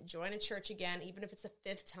and join a church again, even if it's the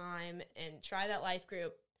 5th time, and try that life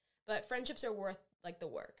group. But friendships are worth, like, the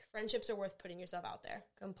work. Friendships are worth putting yourself out there.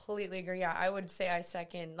 Completely agree. Yeah, I would say I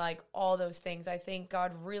second, like, all those things. I think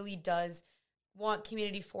God really does want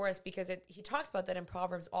community for us, because he talks about that in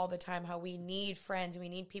Proverbs all the time, how we need friends, we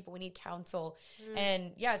need people, we need counsel.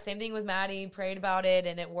 And yeah, same thing with Maddie, prayed about it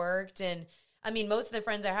and it worked. And I mean, most of the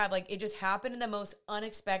friends I have, like, it just happened in the most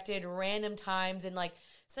unexpected, random times. And, like,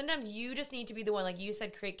 sometimes you just need to be the one, like you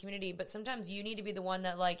said, create community. But sometimes you need to be the one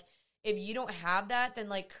that, like, if you don't have that, then,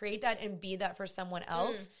 like, create that and be that for someone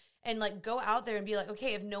else. And, like, go out there and be like,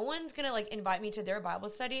 okay, if no one's going to, like, invite me to their Bible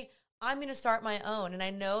study, I'm going to start my own. And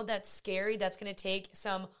I know that's scary. That's going to take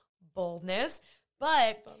some boldness.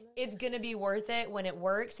 But it's going to be worth it when it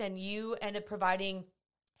works and you end up providing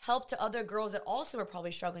help to other girls that also are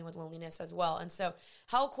probably struggling with loneliness as well. And so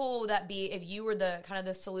how cool would that be if you were the kind of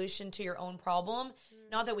the solution to your own problem?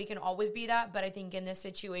 Not that we can always be that, but I think in this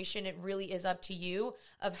situation, it really is up to you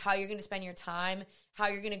of how you're going to spend your time, how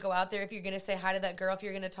you're going to go out there, if you're going to say hi to that girl, if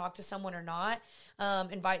you're going to talk to someone or not,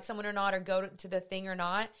 invite someone or not, or go to the thing or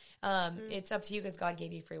not. It's up to you because God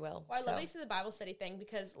gave you free will. Well, I love that you said the Bible study thing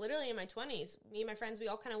because literally in my 20s, me and my friends, we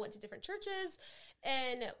all kind of went to different churches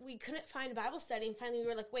and we couldn't find a Bible study. And finally we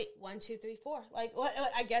were like, wait, 1, 2, 3, 4. Like, what?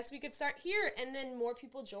 I guess we could start here. And then more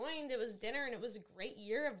people joined. It was dinner and it was a great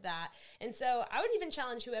year of that. And so I would even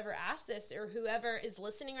challenge whoever asked this or whoever is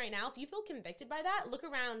listening right now, if you feel convicted by that, look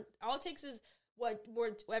around. All it takes is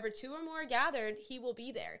wherever 2 or more are gathered, he will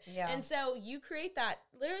be there. Yeah. And so you create that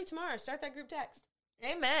literally tomorrow. Start that group text.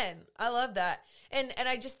 Amen. I love that. And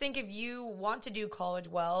I just think if you want to do college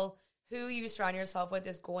well, who you surround yourself with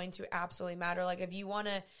is going to absolutely matter. Like if you want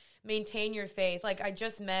to maintain your faith, like I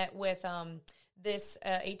just met with this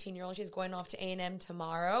 18-year-old. She's going off to A&M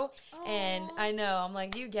tomorrow. Aww. And I know, I'm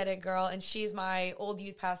like, you get it, girl. And she's my old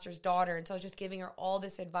youth pastor's daughter. And so I was just giving her all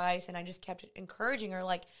this advice and I just kept encouraging her,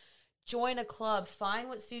 like, join a club, find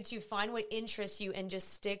what suits you, find what interests you, and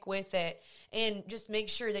just stick with it. And just make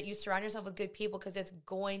sure that you surround yourself with good people because it's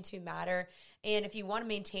going to matter. And if you want to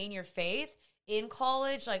maintain your faith in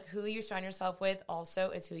college, like who you surround yourself with also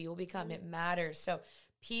is who you will become. It matters. So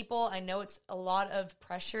people, I know it's a lot of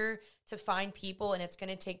pressure to find people and it's going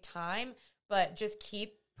to take time, but just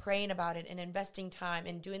keep praying about it and investing time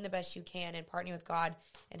and doing the best you can and partnering with God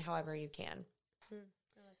in however you can.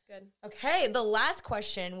 Good. Okay, the last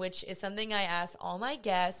question, which is something I ask all my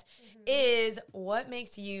guests, is what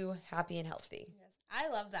makes you happy and healthy? Yes, I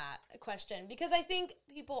love that question because I think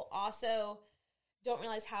people also don't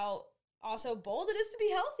realize how also bold it is to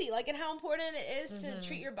be healthy, like, and how important it is to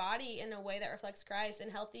treat your body in a way that reflects Christ.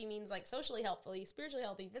 And healthy means like socially healthy, spiritually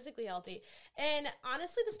healthy, physically healthy. And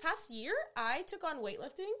honestly, this past year, I took on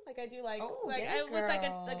weightlifting. Like I do, like I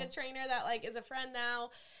with like a trainer that like is a friend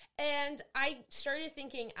now. And I started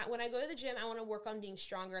thinking when I go to the gym, I want to work on being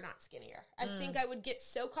stronger, not skinnier. I think I would get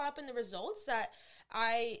so caught up in the results that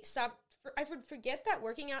I would forget that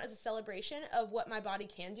working out is a celebration of what my body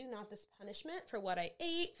can do, not this punishment for what I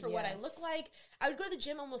ate, for what I look like. I would go to the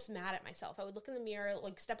gym almost mad at myself. I would look in the mirror,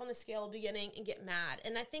 like step on the scale at the beginning and get mad.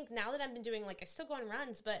 And I think now that I've been doing, like I still go on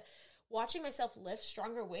runs, but watching myself lift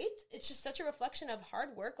stronger weights, it's just such a reflection of hard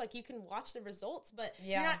work. Like you can watch the results, but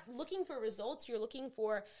you're not looking for results. You're looking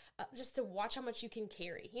for just to watch how much you can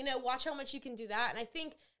carry, watch how much you can do that. And I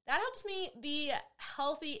think that helps me be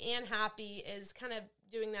healthy and happy is kind of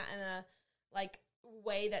doing that in a like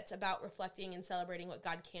way that's about reflecting and celebrating what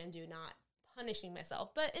God can do, not punishing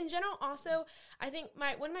myself. But in general, also, I think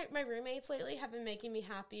my roommates lately have been making me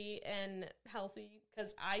happy and healthy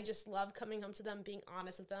because I just love coming home to them, being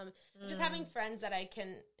honest with them, just having friends that I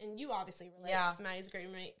can, and you obviously relate, because Maddie's a great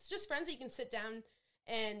roommate. It's just friends that you can sit down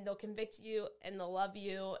and they'll convict you and they'll love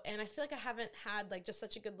you. And I feel like I haven't had like just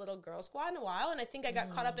such a good little girl squad in a while. And I think I got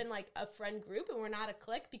caught up in like a friend group and we're not a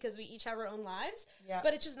clique because we each have our own lives. Yeah.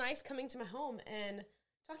 But it's just nice coming to my home and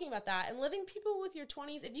talking about that and living people with your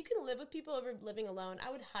 20s. If you can live with people over living alone,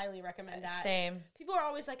 I would highly recommend that. Same. People are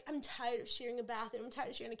always like, I'm tired of sharing a bathroom. I'm tired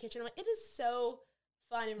of sharing a kitchen. I'm like, it is so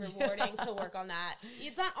fun and rewarding to work on that.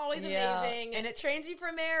 It's not always amazing. And it trains you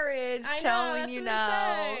for marriage. I telling know, you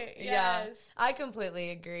now. Yes. Yeah. I completely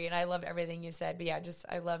agree. And I loved everything you said. But yeah,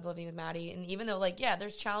 I love living with Maddie. And even though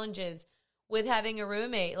there's challenges with having a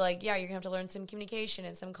roommate, you're going to have to learn some communication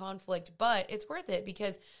and some conflict, but it's worth it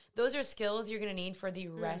because those are skills you're going to need for the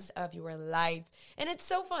rest of your life. And it's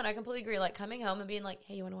so fun. I completely agree. Like coming home and being like,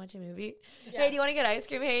 hey, you want to watch a movie? Yeah. Hey, do you want to get ice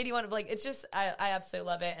cream? Hey, do you want to, it's just, I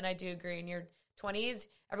absolutely love it. And I do agree. In your 20s,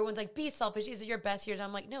 everyone's like, be selfish. These are your best years.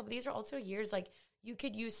 I'm like, no, but these are also years you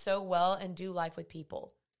could use so well and do life with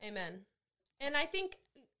people. Amen. And I think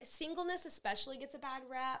singleness especially gets a bad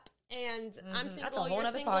rap. And I'm single, that's a whole you're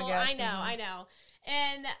other single. podcast. I know.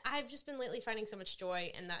 And I've just been lately finding so much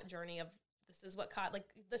joy in that journey of this is what caught,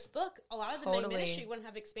 this book, a lot of the ministry wouldn't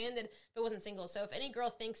have expanded if it wasn't single. So if any girl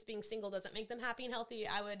thinks being single doesn't make them happy and healthy,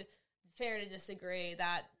 I would fair to disagree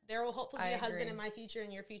that there will hopefully be a husband in my future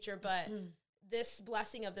and your future, but this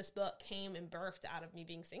blessing of this book came and birthed out of me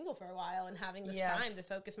being single for a while and having this time to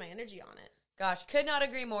focus my energy on it. Gosh, could not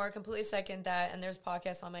agree more. Completely second that. And there's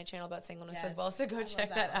podcasts on my channel about singleness as well, so go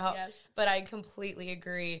check that out. Yes. But I completely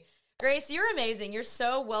agree. Grace, you're amazing. You're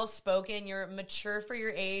so well-spoken. You're mature for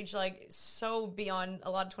your age, like so beyond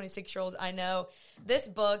a lot of 26-year-olds I know. This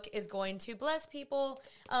book is going to bless people.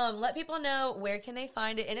 Let people know where can they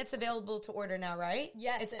find it. And it's available to order now, right?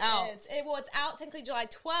 Yes, it's out. Is. It's out technically July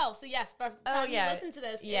 12th. So yes, by the time you listen to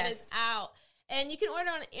this, it is out. And you can order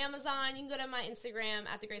on Amazon. You can go to my Instagram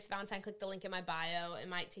at the Grace Valentine. Click the link in my bio. It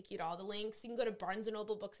might take you to all the links. You can go to Barnes &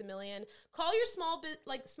 Noble, Books A Million. Call your small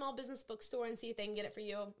business bookstore and see if they can get it for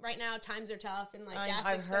you. Right now, times are tough and gas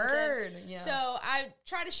I've expensive. heard. Yeah. So I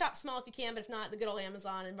try to shop small if you can, but if not, the good old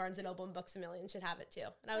Amazon and Barnes & Noble and Books A Million should have it too.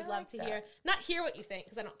 And I would love to hear what you think,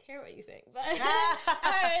 because I don't care what you think, but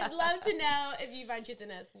I would love to know if you find truth in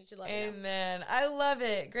this. And you should let me know. Amen. I love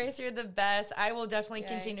it. Grace, you're the best. I will definitely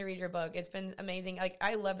continue to read your book. It's been amazing. Like,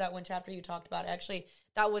 I love that one chapter you talked about. Actually,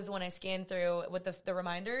 that was the one I scanned through with the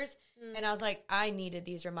reminders. And I was like, I needed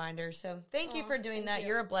these reminders. So thank you for doing that.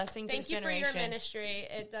 You're a blessing to this generation. Thank you for your ministry.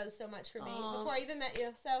 It does so much for me before I even met you.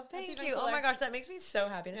 So thank you. Cooler. Oh my gosh, that makes me so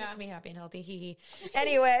happy. That makes me happy and healthy. Hee hee.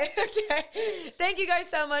 Anyway, okay. Thank you guys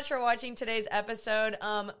so much for watching today's episode.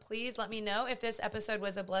 Please let me know if this episode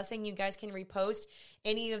was a blessing. You guys can repost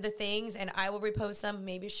any of the things and I will repost them.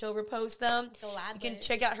 Maybe she'll repost them. Gladly. You can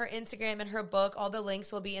check out her Instagram and her book. All the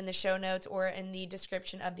links will be in the show notes or in the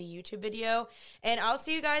description of the YouTube video. And I'll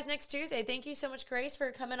see you guys next Tuesday. Thank you so much, Grace,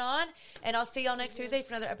 for coming on. And I'll see y'all next Tuesday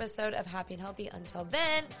for another episode of Happy and Healthy. Until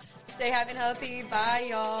then, stay happy and healthy. Bye,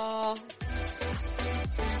 y'all.